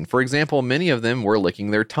imagined. For example, many of them were licking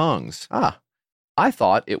their tongues. I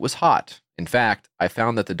thought it was hot. In fact, I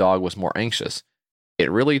found that the dog was more anxious. It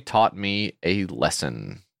really taught me a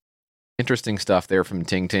lesson. Interesting stuff there from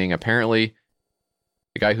Ting Ting. Apparently,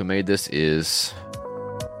 the guy who made this is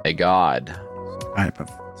a god.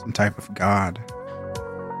 Some type of god.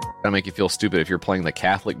 That'll make you feel stupid if you're playing the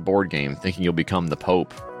Catholic board game thinking you'll become the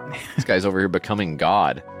Pope. This guy's over here becoming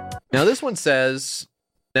God. Now, this one says...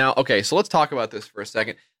 Now, okay, so let's talk about this for a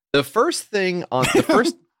second. The first thing on...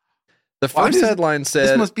 The first headline said...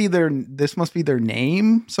 This must be their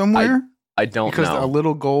name somewhere? I don't know. Because a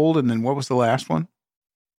little gold, and then what was the last one?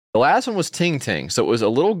 The last one was Ting Ting. So it was a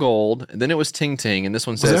little gold, and then it was Ting Ting, and this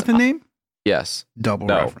one says... Was that the name? Yes. Double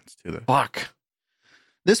reference to the... Fuck.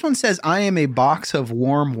 This one says, I am a box of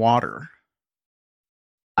warm water.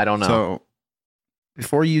 I don't know. So,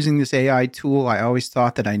 before using this AI tool, I always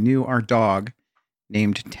thought that I knew our dog,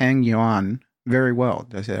 named Tang Yuan, very well.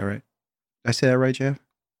 Did I say that right? Did I say that right, Jeff?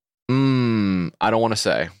 I don't want to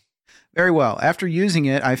say. Very well. After using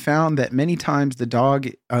it, I found that many times the dog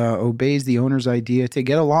obeys the owner's idea to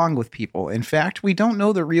get along with people. In fact, we don't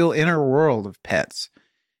know the real inner world of pets.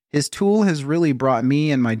 His tool has really brought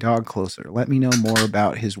me and my dog closer. Let me know more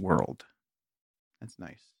about his world. That's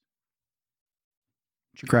nice.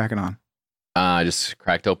 What you cracking on? I just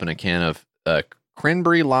cracked open a can of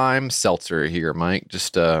cranberry lime seltzer here, Mike.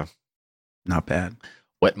 Just not bad.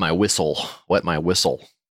 Wet my whistle.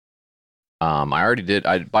 I already did.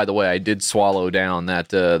 By the way, I did swallow down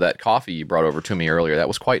that coffee you brought over to me earlier. That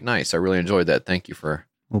was quite nice. I really enjoyed that. Thank you for a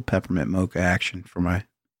little peppermint mocha action for my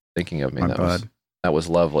thinking of me. That was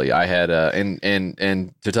lovely. I had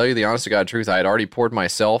and to tell you the honest to God truth, I had already poured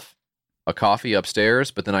myself a coffee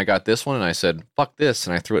upstairs, but then I got this one and I said, "Fuck this,"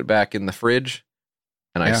 and I threw it back in the fridge,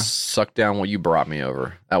 and I sucked down what you brought me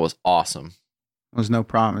over. That was awesome. It was no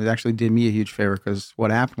problem. It actually did me a huge favor because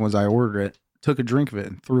what happened was I ordered it, took a drink of it,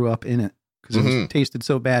 and threw up in it. Because it tasted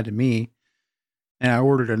so bad to me, and I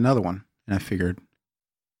ordered another one, and I figured,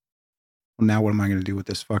 well, now what am I going to do with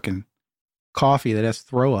this fucking coffee that has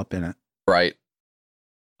throw up in it? Right.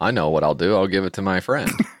 I know what I'll do. I'll give it to my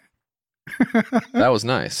friend. That was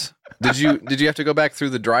nice. Did you have to go back through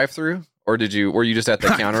the drive-through, or were you just at the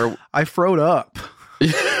counter? I froed up.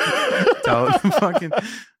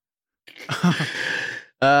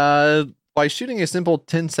 By shooting a simple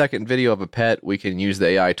 10-second video of a pet, we can use the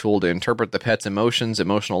AI tool to interpret the pet's emotions,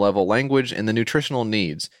 emotional level, language, and the nutritional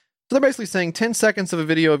needs. So they're basically saying 10 seconds of a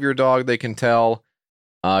video of your dog, they can tell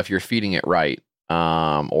if you're feeding it right,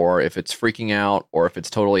 or if it's freaking out, or if it's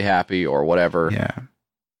totally happy, or whatever. Yeah,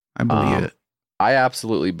 I believe it. I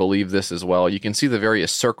absolutely believe this as well. You can see the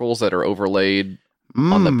various circles that are overlaid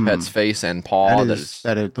on the pet's face and paw.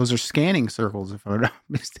 Those are scanning circles, if I'm not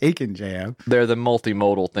mistaken, JF. They're the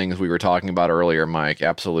multimodal things we were talking about earlier, Mike.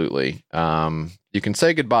 Absolutely. You can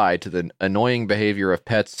say goodbye to the annoying behavior of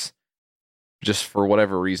pets just for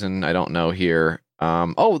whatever reason. I don't know here.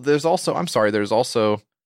 There's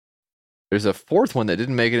a fourth one that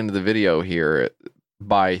didn't make it into the video here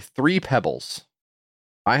by 3 Pebbles.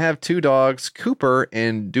 I have 2 dogs, Cooper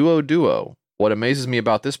and Duo. What amazes me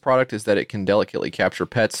about this product is that it can delicately capture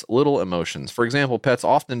pets' little emotions. For example, pets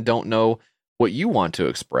often don't know what you want to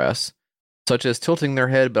express, such as tilting their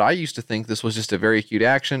head, but I used to think this was just a very cute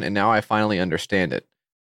action, and now I finally understand it.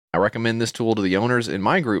 I recommend this tool to the owners in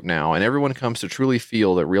my group now, and everyone comes to truly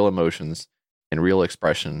feel the real emotions and real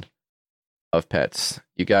expression of pets.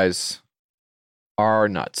 You guys are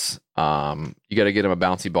nuts. You got to get them a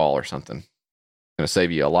bouncy ball or something. It's going to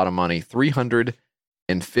save you a lot of money. $350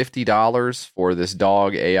 for this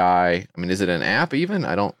dog AI. I mean, is it an app even?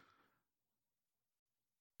 I don't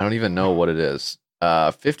even know what it is.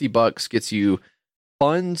 $50 gets you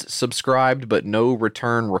funds subscribed, but no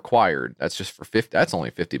return required. That's just for 50. That's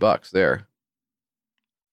only $50 there.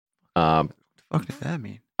 What the fuck does that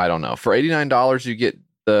mean? I don't know. For $89, you get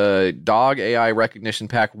the dog AI recognition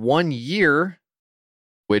pack 1 year,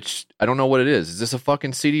 which I don't know what it is. Is this a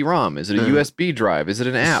fucking CD-ROM? Is it a USB drive? Is it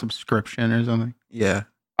an app? Subscription or something? Yeah.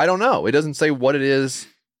 I don't know. It doesn't say what it is.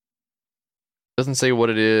 It doesn't say what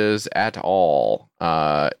it is at all.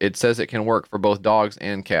 It says it can work for both dogs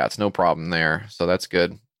and cats. No problem there. So that's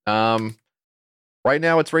good. Right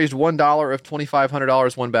now, it's raised $1 of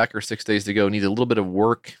 $2,500. One backer, 6 days to go. Needs a little bit of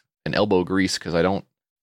work and elbow grease because I don't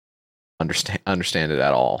understand it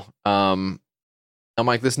at all. I'm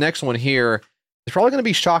like, this next one here is probably going to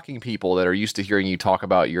be shocking people that are used to hearing you talk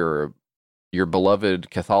about your beloved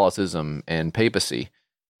Catholicism and papacy.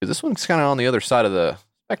 Because this one's kind of on the other side of the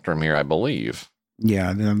spectrum here, I believe.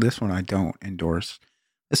 Yeah, this one I don't endorse.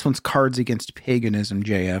 This one's Cards Against Paganism,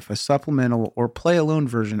 JF, a supplemental or play-alone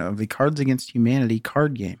version of the Cards Against Humanity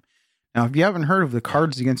card game. Now, if you haven't heard of the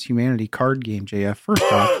Cards Against Humanity card game, JF, first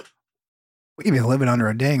off, what, you been living under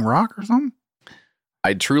a dang rock or something?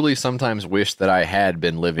 I truly sometimes wish that I had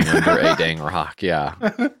been living under a dang rock, yeah.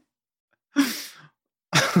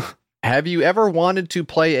 Have you ever wanted to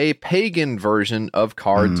play a pagan version of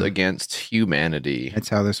Cards Against Humanity? That's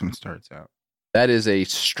how this one starts out. That is a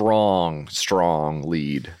strong, strong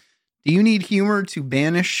lead. Do you need humor to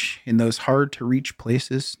banish in those hard-to-reach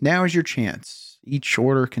places? Now is your chance. Each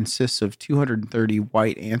order consists of 230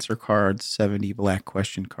 white answer cards, 70 black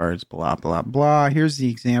question cards, blah, blah, blah. Here's the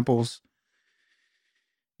examples.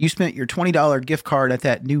 You spent your $20 gift card at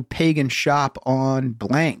that new pagan shop on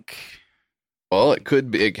blank. Well, it could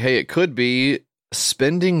be. Hey, it could be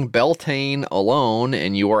spending Beltane alone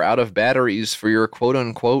and you are out of batteries for your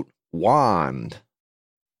quote-unquote wand.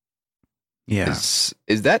 Yeah. Is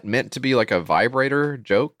that meant to be like a vibrator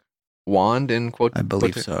joke? Wand in quote? I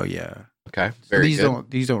believe so, yeah. Okay, very good.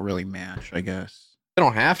 These don't really match, I guess. They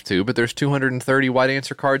don't have to, but there's 230 white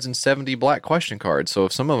answer cards and 70 black question cards. So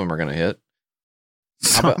if some of them are going to hit.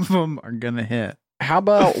 Some of them are going to hit. How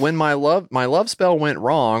about when my love spell went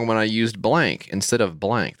wrong when I used blank instead of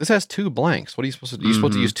blank? This has 2 blanks. What are you supposed to do? You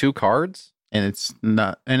supposed to use 2 cards? And it's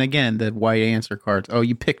not. And again, the white answer cards. Oh,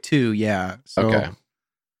 you pick 2. Yeah. So okay.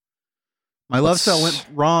 My love spell went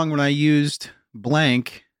wrong when I used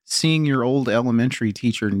blank, seeing your old elementary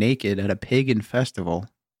teacher naked at a pagan festival.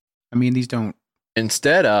 I mean, these don't.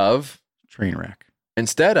 Instead of. Train wreck.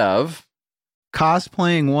 Instead of.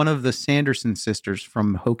 Cosplaying one of the Sanderson sisters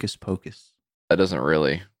from Hocus Pocus. That doesn't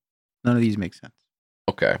really. None of these make sense.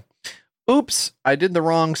 Okay. Oops, I did the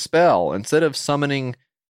wrong spell. Instead of summoning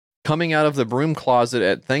coming out of the broom closet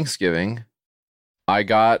at Thanksgiving, I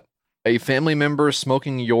got a family member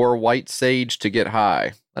smoking your white sage to get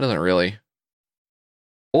high. That doesn't really.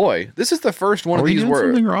 Boy, this is the first one of these where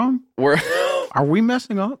something wrong. Where are we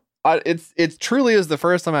messing up? It truly is the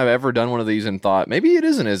first time I've ever done one of these and thought maybe it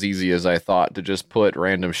isn't as easy as I thought to just put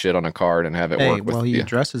random shit on a card and have it work. Well, he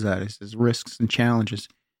addresses that. He says risks and challenges.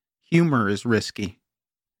 Humor is risky.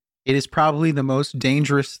 It is probably the most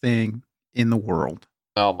dangerous thing in the world.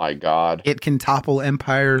 Oh my God! It can topple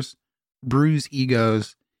empires, bruise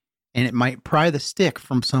egos, and it might pry the stick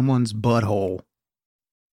from someone's butthole.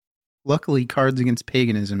 Luckily, Cards Against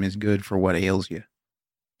Paganism is good for what ails you.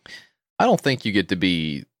 I don't think you get to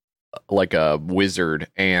be like a wizard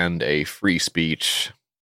and a free speech,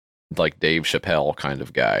 like Dave Chappelle kind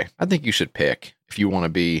of guy. I think you should pick if you want to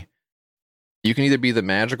be. You can either be the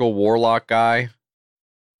magical warlock guy,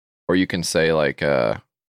 or you can say like,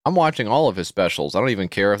 I'm watching all of his specials. I don't even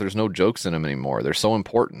care if there's no jokes in them anymore. They're so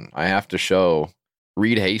important. I have to show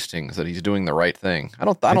Reed Hastings that he's doing the right thing. I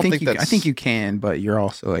don't think that's. I think you can, but you're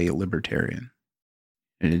also a libertarian.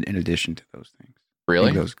 In addition to those things,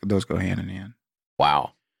 really, those go hand in hand.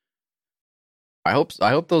 Wow. I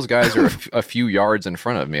hope those guys are a few yards in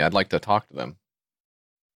front of me. I'd like to talk to them.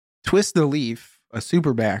 Twist the Leaf, a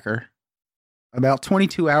super backer, about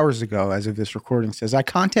 22 hours ago, as of this recording, says, I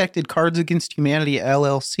contacted Cards Against Humanity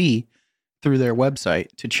LLC through their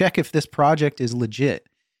website to check if this project is legit,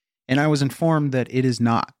 and I was informed that it is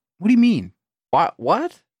not. What do you mean? What?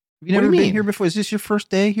 Have you never been here before? Is this your first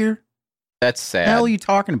day here? That's sad. What the hell are you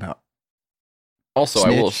talking about? Also,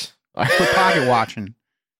 Snitch. I will... Quit pocket watching.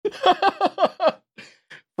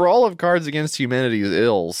 For all of Cards Against Humanity's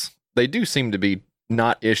ills, they do seem to be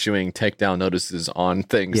not issuing takedown notices on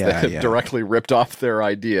things that have directly ripped off their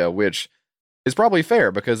idea, which is probably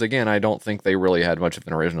fair because, again, I don't think they really had much of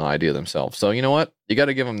an original idea themselves. So, you know what? You got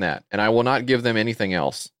to give them that. And I will not give them anything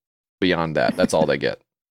else beyond that. That's all they get,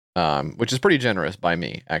 which is pretty generous by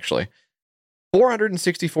me, actually.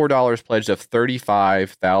 $464 pledged of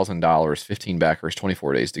 $35,000, 15 backers,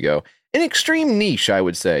 24 days to go. An extreme niche, I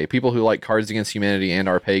would say. People who like Cards Against Humanity and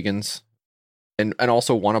are pagans and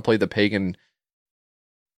also want to play the pagan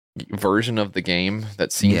version of the game.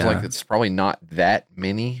 That seems like it's probably not that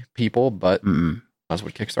many people, but that's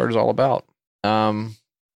what Kickstarter is all about.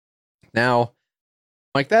 Now,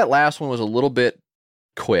 like that last one was a little bit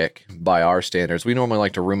quick by our standards. We normally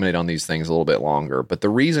like to ruminate on these things a little bit longer, but the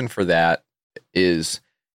reason for that is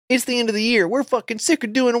it's the end of the year. We're fucking sick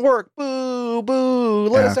of doing work. Boo, boo.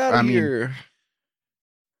 Let us out of here.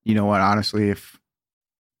 You know what? Honestly, if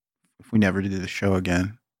we never did the show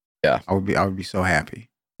again, I would be so happy.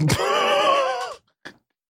 I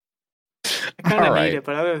kind of need it,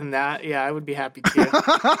 but other than that, I would be happy too.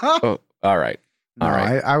 Oh, all right. All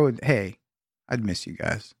right. I would. Hey, I'd miss you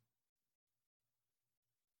guys.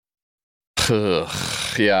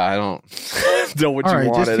 Yeah, I don't know what you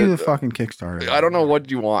want. Just do the fucking Kickstarter. I don't know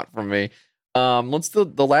what you want from me.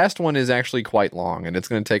 The last one is actually quite long, and it's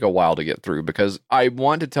going to take a while to get through because I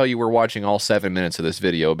want to tell you we're watching all 7 minutes of this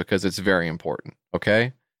video because it's very important.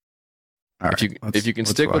 Okay. If you can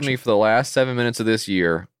stick with me for the last 7 minutes of this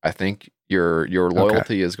year, I think your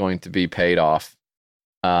loyalty is going to be paid off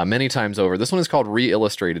many times over. This one is called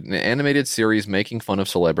Re-Illustrated, an animated series making fun of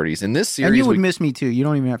celebrities. In this series, and you would miss me too. You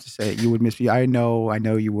don't even have to say it. You would miss me. I know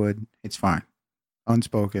you would. It's fine.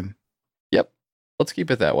 Unspoken. Yep. Let's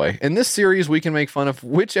keep it that way. In this series, we can make fun of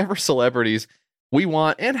whichever celebrities we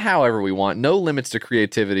want and however we want. No limits to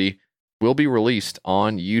creativity. Will be released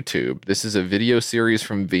on YouTube. This is a video series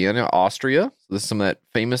from Vienna, Austria. So this is some of that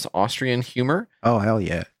famous Austrian humor. Oh, hell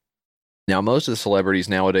yeah. Now, most of the celebrities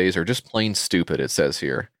nowadays are just plain stupid, it says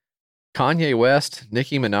here. Kanye West,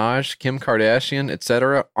 Nicki Minaj, Kim Kardashian,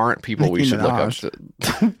 etc. aren't people we should look up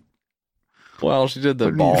to. Well, she did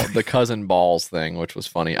the cousin balls thing, which was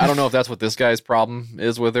funny. I don't know if that's what this guy's problem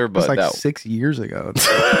is with her, but it was like 6 years ago.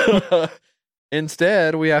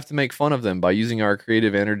 Instead, we have to make fun of them by using our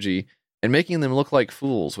creative energy and making them look like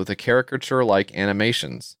fools with a caricature-like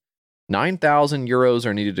animations. 9,000 euros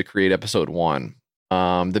are needed to create episode 1.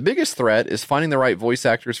 The biggest threat is finding the right voice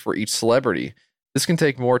actors for each celebrity. This can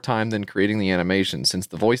take more time than creating the animation, since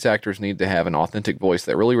the voice actors need to have an authentic voice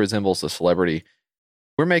that really resembles the celebrity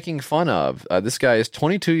we're making fun of. This guy is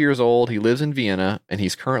 22 years old, he lives in Vienna, and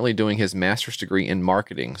he's currently doing his master's degree in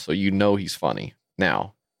marketing, so you know he's funny.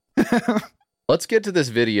 Now, let's get to this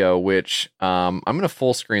video, which I'm going to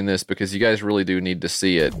full screen this because you guys really do need to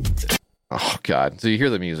see it. Oh, God. So you hear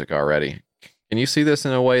the music already. Can you see this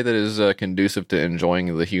in a way that is conducive to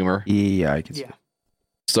enjoying the humor? Yeah, I can see.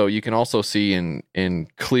 So you can also see in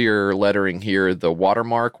clear lettering here the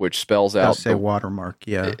watermark, which spells out. I'll say watermark,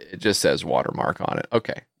 yeah. It just says watermark on it.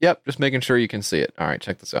 Okay. Yep, just making sure you can see it. All right,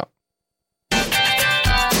 check this out.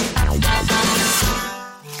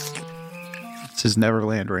 This is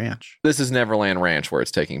Neverland Ranch. This is Neverland Ranch where it's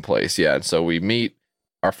taking place, yeah. And so we meet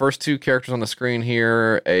our first two characters on the screen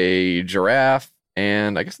here, a giraffe,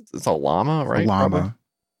 and I guess it's a llama, right? A llama.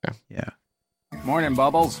 Yeah. Morning,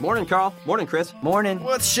 Bubbles. Morning, Carl. Morning, Chris. Morning.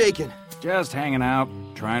 What's shaking? Just hanging out,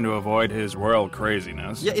 trying to avoid his world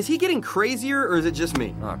craziness. Yeah, is he getting crazier, or is it just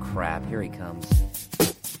me? Oh, crap. Here he comes.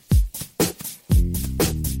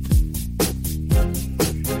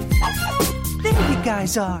 There you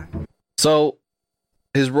guys are. So,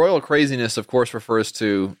 his royal craziness, of course, refers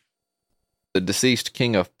to the deceased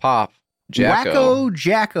king of pop, Jacko. Wacko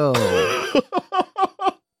Jacko.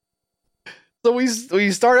 So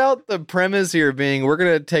we start out the premise here being we're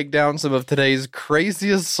going to take down some of today's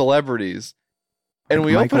craziest celebrities. And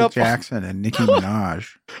we Michael open up Jackson and Nicki Minaj.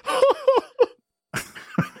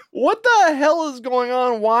 What the hell is going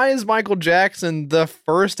on? Why is Michael Jackson the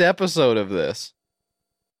first episode of this?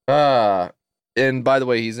 And by the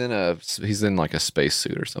way, he's in like a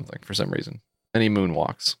spacesuit or something for some reason. And he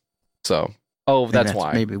moonwalks. So, that's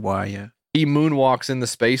why. Maybe why, yeah. He moonwalks in the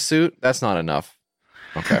spacesuit. That's not enough.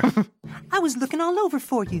 Okay. I was looking all over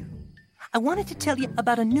for you. I wanted to tell you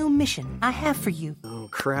about a new mission I have for you. Oh,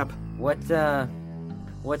 crap. What's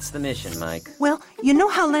the mission, Mike? Well, you know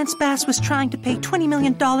how Lance Bass was trying to pay $20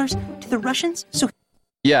 million to the Russians? So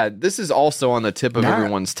yeah, this is also on the tip of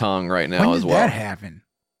everyone's tongue right now as well. When did that happen?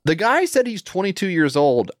 The guy said he's 22 years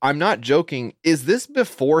old. I'm not joking. Is this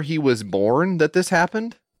before he was born that this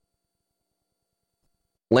happened?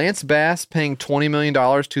 Lance Bass paying $20 million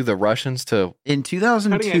to the Russians to... In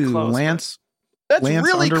 2002, Lance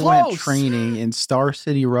really underwent close. training in Star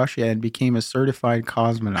City, Russia, and became a certified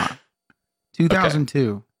cosmonaut.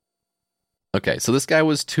 2002. Okay, so this guy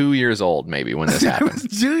was 2 years old maybe when this happened.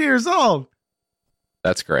 2 years old.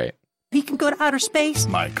 That's great. he can go to outer space.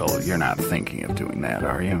 Michael, you're not thinking of doing that,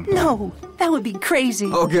 are you? No, that would be crazy.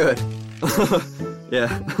 Oh, good.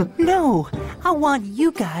 Yeah. No, I want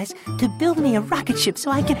you guys to build me a rocket ship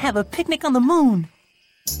so I can have a picnic on the moon.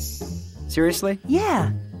 Seriously?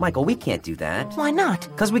 Yeah. Michael, we can't do that. Why not?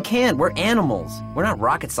 Because we can't. We're animals. We're not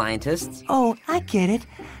rocket scientists. Oh, I get it.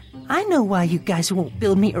 I know why you guys won't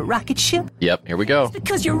build me a rocket ship. Yep, here we go. It's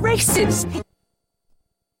because you're racist.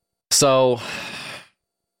 So,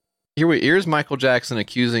 here's Michael Jackson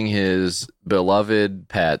accusing his beloved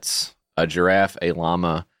pets, a giraffe, a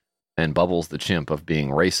llama, and Bubbles the chimp, of being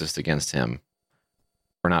racist against him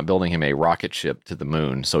for not building him a rocket ship to the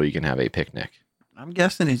moon so he can have a picnic. I'm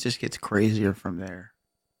guessing it just gets crazier from there.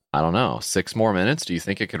 I don't know. 6 more minutes? Do you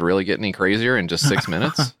think it could really get any crazier in just 6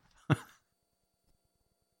 minutes?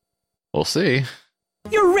 We'll see.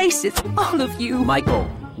 You're racist, all of you.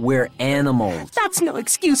 Michael, we're animals. That's no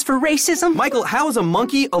excuse for racism. Michael, how is a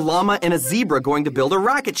monkey, a llama, and a zebra going to build a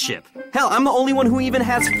rocket ship? Hell, I'm the only one who even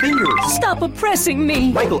has fingers. Stop oppressing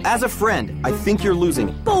me. Michael, as a friend, I think you're losing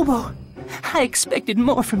it. Bobo, I expected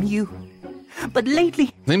more from you. But lately...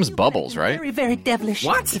 His name's Bubbles, right? Very, very devilish.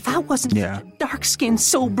 What? If I wasn't such a dark-skinned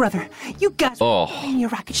soul brother, you guys would be in your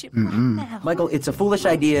rocket ship right now. Michael, it's a foolish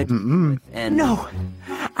idea. And no,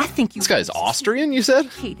 I think you... This guy's Austrian, you said?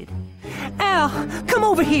 Al, come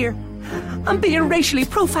over here. I'm being racially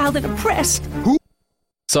profiled and oppressed.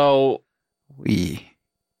 So... We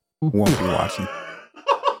won't be watching.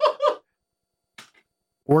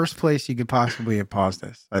 Worst place you could possibly have paused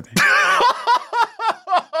this, I think.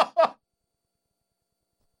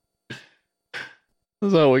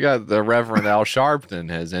 So we got the Reverend Al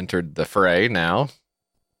Sharpton has entered the fray now.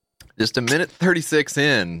 Just a minute 36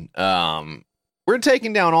 in. We're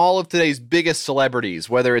taking down all of today's biggest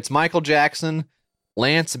celebrities, whether it's Michael Jackson,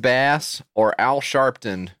 Lance Bass, or Al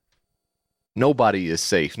Sharpton. Nobody is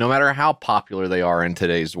safe, no matter how popular they are in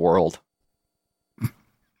today's world. Do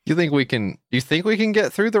you think we can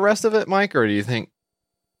get through the rest of it, Mike, or do you think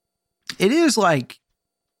it is like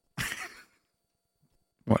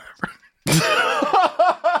whatever?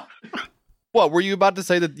 What were you about to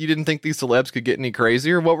say, that you didn't think these celebs could get any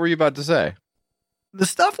crazier? What were you about to say? The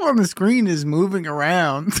stuff on the screen is moving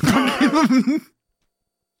around,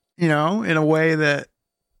 in a way that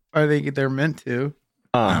I think they're meant to.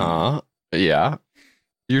 Yeah.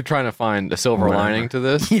 You're trying to find a silver lining to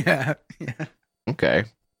this? Yeah. Okay.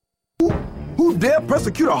 Who dare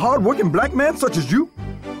persecute a hard-working black man such as you?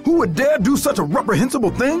 Who would dare do such a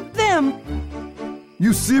reprehensible thing? Them.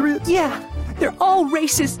 You serious? Yeah, they're all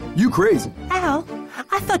racist. You crazy. Al,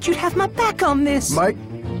 I thought you'd have my back on this. Mike,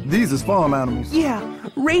 these is farm animals. Yeah,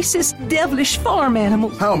 racist, devilish farm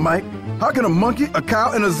animals. How, Mike? How can a monkey, a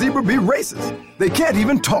cow, and a zebra be racist? They can't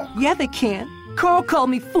even talk. Yeah, they can. Carl called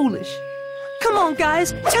me foolish. Come on,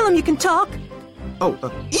 guys. Tell him you can talk.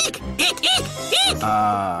 Eek!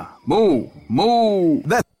 Moo!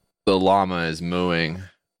 The llama is mooing.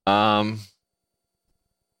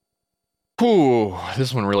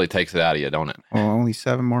 This one really takes it out of you, don't it? Well, only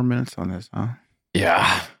 7 more minutes on this, huh?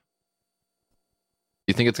 Yeah.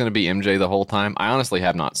 You think it's going to be MJ the whole time? I honestly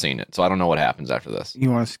have not seen it, so I don't know what happens after this.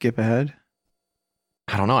 You want to skip ahead?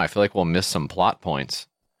 I don't know. I feel like we'll miss some plot points.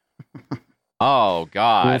 Oh,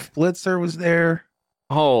 God. Wolf Blitzer was there.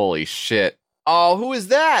 Holy shit. Oh, who is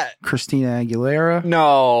that? Christina Aguilera.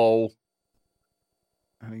 No.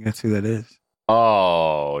 I think that's who that is.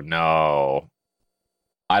 Oh, no.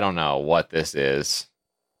 I don't know what this is.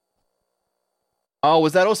 Oh,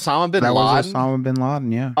 was that Osama bin Laden? That was Osama bin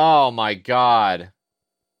Laden, yeah. Oh, my God.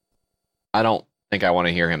 I don't think I want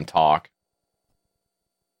to hear him talk.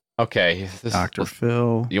 Okay. Dr.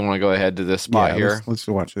 Phil. You want to go ahead to this spot here? Let's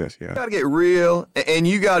watch this, yeah. You gotta get real, and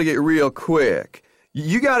you gotta get real quick.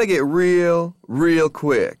 You gotta get real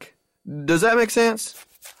quick. Does that make sense?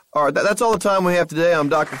 All right, that's all the time we have today. I'm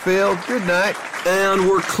Dr. Phil. Good night. And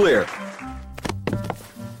we're clear.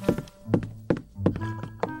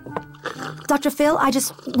 Dr. Phil, I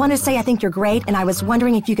just wanted to say I think you're great, and I was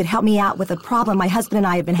wondering if you could help me out with a problem my husband and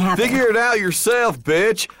I have been having. Figure it out yourself,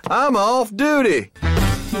 bitch. I'm off duty.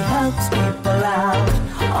 He helps people out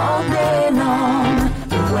all day long.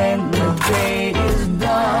 When the day is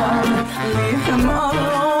done, leave him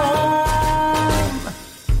alone.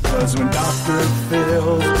 'Cause when Dr.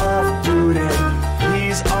 Phil's off duty,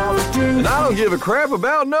 he's off duty. And I don't give a crap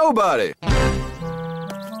about nobody.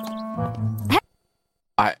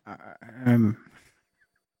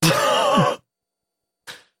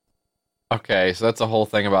 Okay, so that's the whole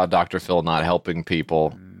thing about Dr. Phil not helping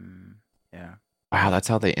people. Yeah. Wow, that's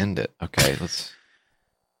how they end it. Okay, let's...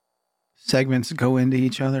 Segments go into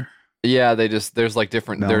each other. Yeah, there's like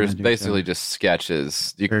different, there's basically just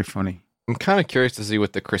sketches. Very funny. I'm kind of curious to see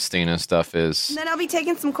what the Christina stuff is. And then I'll be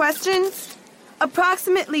taking some questions.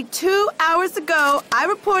 Approximately 2 hours ago, I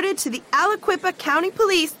reported to the Aliquippa County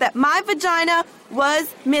Police that my vagina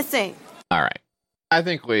was missing. All right. I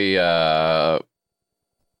think we got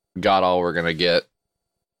all we're going to get.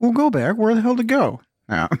 We'll go back. Where the hell to go?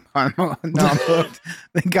 No, I'm hooked.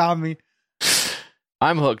 They got me.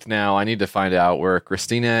 I'm hooked now. I need to find out where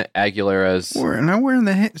Christina Aguilera's... Where in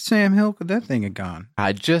the Sam Hill could that thing have gone?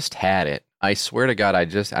 I just had it. I swear to God, I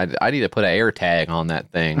need to put an air tag on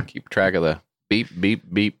that thing. Keep track of the beep, beep,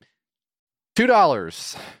 beep.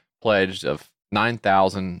 $2 pledged of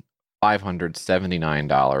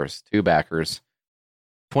 $9,579. 2 backers.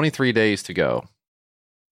 23 days to go.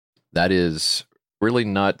 That is really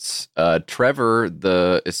nuts. Trevor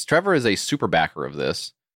is a super backer of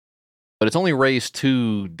this, but it's only raised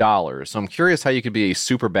 $2. So I'm curious how you could be a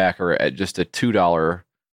super backer at just a $2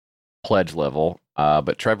 pledge level.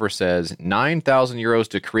 But Trevor says 9,000 euros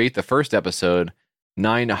to create the first episode,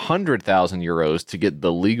 900,000 euros to get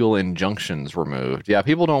the legal injunctions removed. Yeah,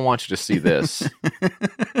 people don't want you to see this.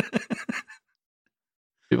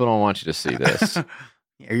 People don't want you to see this.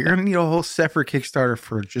 Yeah, you're going to need a whole separate Kickstarter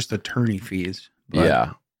for just attorney fees.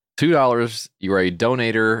 Yeah. $2, you're a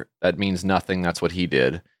donator. That means nothing. That's what he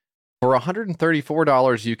did. For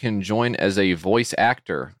 $134, you can join as a voice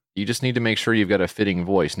actor. You just need to make sure you've got a fitting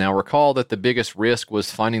voice. Now, recall that the biggest risk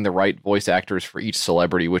was finding the right voice actors for each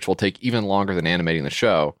celebrity, which will take even longer than animating the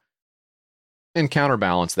show. And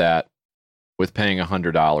counterbalance that with paying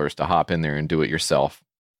 $100 to hop in there and do it yourself.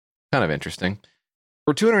 Kind of interesting.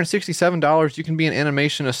 For $267, you can be an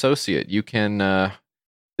animation associate. You can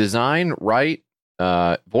design, write,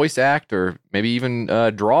 voice act, or maybe even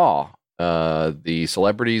draw the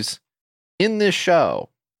celebrities in this show,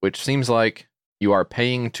 which seems like you are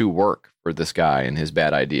paying to work for this guy and his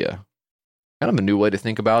bad idea. Kind of a new way to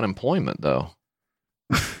think about employment, though.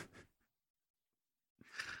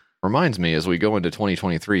 Reminds me, as we go into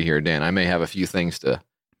 2023 here, Dan, I may have a few things to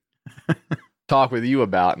talk with you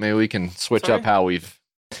about. Maybe we can switch up how we've...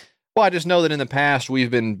 Well, I just know that in the past,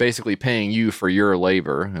 we've been basically paying you for your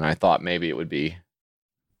labor, and I thought maybe it would be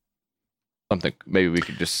something, maybe we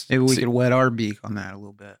could just... Maybe we could wet our beak on that a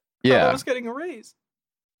little bit. Yeah. I was getting a raise.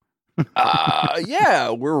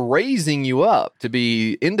 Yeah, we're raising you up to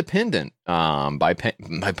be independent by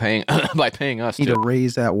paying us. You need to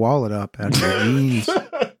raise that wallet up out of your jeans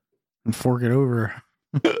and fork it over.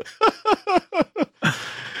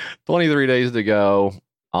 23 days to go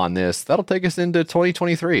on this. That'll take us into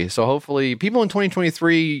 2023. So hopefully people in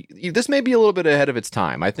 2023, this may be a little bit ahead of its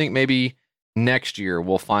time. I think maybe next year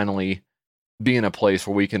we'll finally be in a place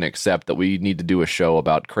where we can accept that we need to do a show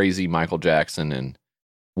about crazy Michael Jackson and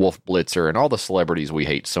Wolf Blitzer and all the celebrities we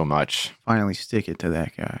hate so much. Finally stick it to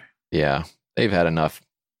that guy. Yeah, they've had enough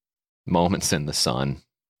moments in the sun.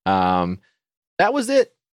 That was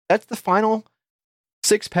it. That's the final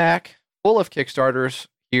 6-pack full of Kickstarters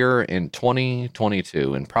here in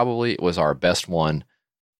 2022, and probably it was our best one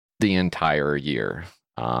the entire year.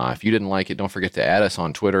 If you didn't like it, don't forget to add us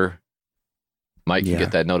on Twitter. Mike can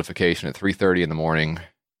get that notification at 3:30 in the morning.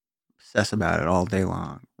 Obsess about it all day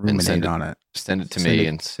long. Ruminate on it. Send it to me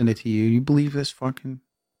and send it to you. You believe this fucking?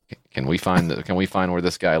 Can we find where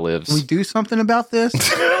this guy lives? Can we do something about this?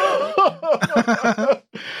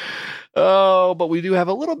 Oh, but we do have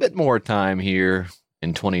a little bit more time here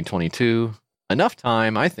in 2022. Enough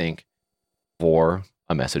time, I think, for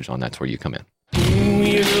a message on That's Where You Come In.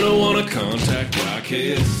 You're gonna wanna contact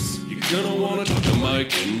YKS. You're gonna wanna talk to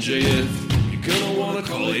Mike and JF. You're gonna wanna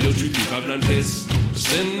call 802-359-PISS. Or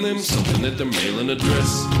send them something at their mailing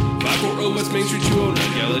address. 540 West Main Street,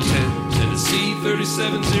 209 Gallatin. Send it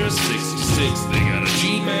C37066. They got a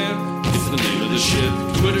Gmail. It's the name of the ship.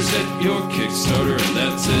 Twitter's at your Kickstarter, and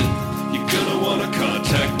that's it. You're gonna wanna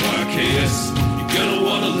contact YKS. You're gonna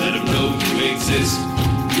wanna let them know you exist.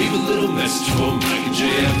 Leave a little message for Mike and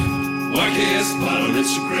JF. YKS Pod on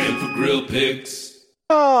Instagram for grill pics.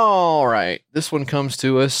 All right. This one comes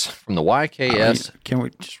to us from the YKS. Can we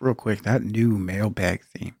just real quick, that new mailbag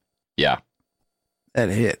theme? Yeah. That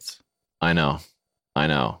hits. I know.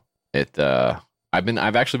 It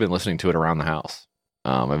I've actually been listening to it around the house.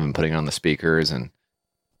 I've been putting it on the speakers, and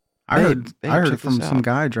I heard it from some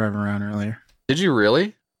guy driving around earlier. Did you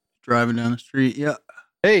really? Driving down the street, yeah.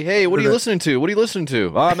 Hey, what are you listening to?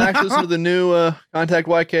 I'm actually listening to the new Contact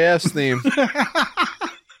YKS theme.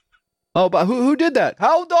 Oh, but who did that?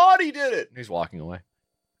 How Dottie did it. He's walking away.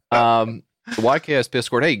 The YKS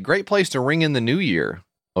Discord. Hey, great place to ring in the new year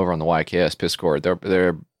over on the YKS Discord.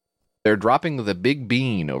 They're dropping the big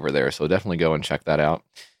bean over there, so definitely go and check that out.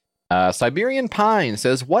 Siberian Pine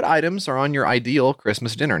says, what items are on your ideal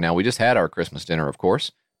Christmas dinner? Now, we just had our Christmas dinner, of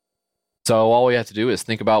course. So all we have to do is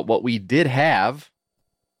think about what we did have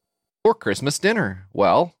for Christmas dinner.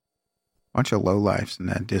 Well, bunch of lowlifes in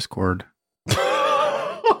that Discord.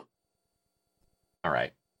 All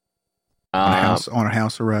right. On a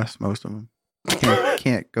house arrest, most of them.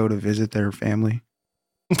 Can't go to visit their family.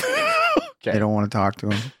 Okay. They don't want to talk to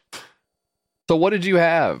them. So what did you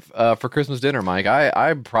have for Christmas dinner, Mike?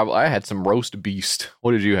 I had some roast beast.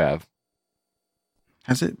 What did you have?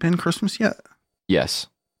 Has it been Christmas yet? Yes.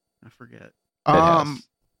 I forget.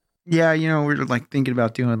 Yeah, we were like thinking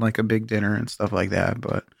about doing like a big dinner and stuff like that,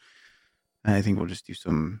 but I think we'll just do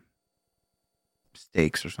some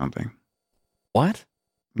steaks or something. What?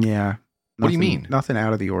 Yeah. What do you mean? Nothing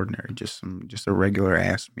out of the ordinary. Just a regular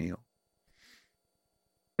ass meal.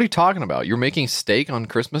 What are you talking about? You're making steak on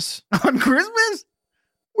Christmas? On Christmas?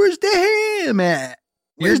 Where's the ham at?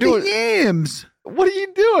 Where's the yams? What are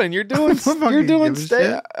you doing? You're doing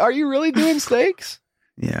steak. Are you really doing steaks?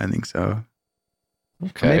 Yeah, I think so.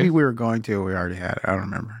 Okay. Maybe we were going to. We already had it. I don't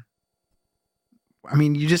remember. I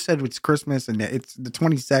mean, you just said it's Christmas and it's the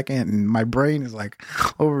 22nd, and my brain is like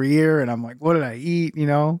over here, and I'm like, what did I eat?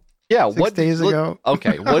 Yeah. 6 days ago.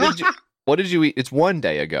 Okay. What What did you eat? It's one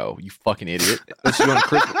day ago, you fucking idiot. This is on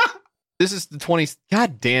Christmas. This is the 20th.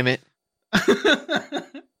 God damn it.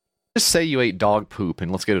 Just say you ate dog poop and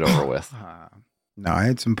let's get it over with. No, I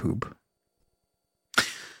had some poop.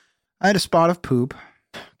 I had a spot of poop.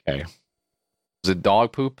 Okay. Was it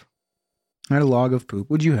dog poop? I had a log of poop.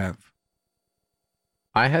 What'd you have?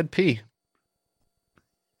 I had pee.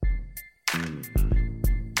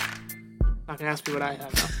 Not gonna ask me what I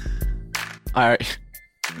had. No. All right.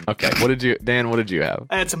 Okay. Dan, what did you have?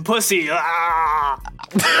 I had some pussy. Ah!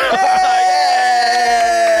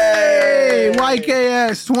 Hey!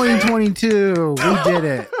 YKS 2022. We did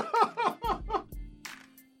it.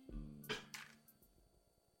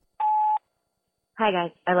 Hi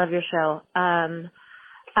guys, I love your show.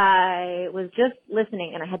 I was just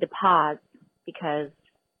listening and I had to pause because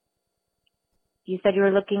you said you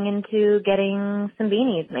were looking into getting some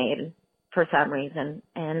beanies made for some reason,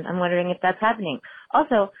 and I'm wondering if that's happening.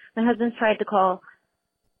 Also, my husband's tried to call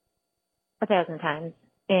 1,000 times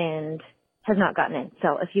and has not gotten in.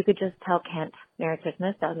 So if you could just tell Kent Merry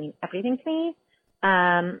Christmas, that would mean everything to me.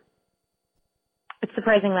 It's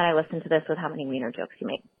surprising that I listened to this with how many wiener jokes you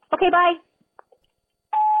make. Okay, bye.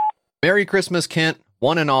 Merry Christmas, Kent,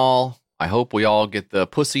 one and all. I hope we all get the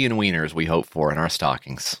pussy and wieners we hope for in our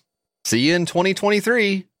stockings. See you in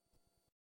 2023.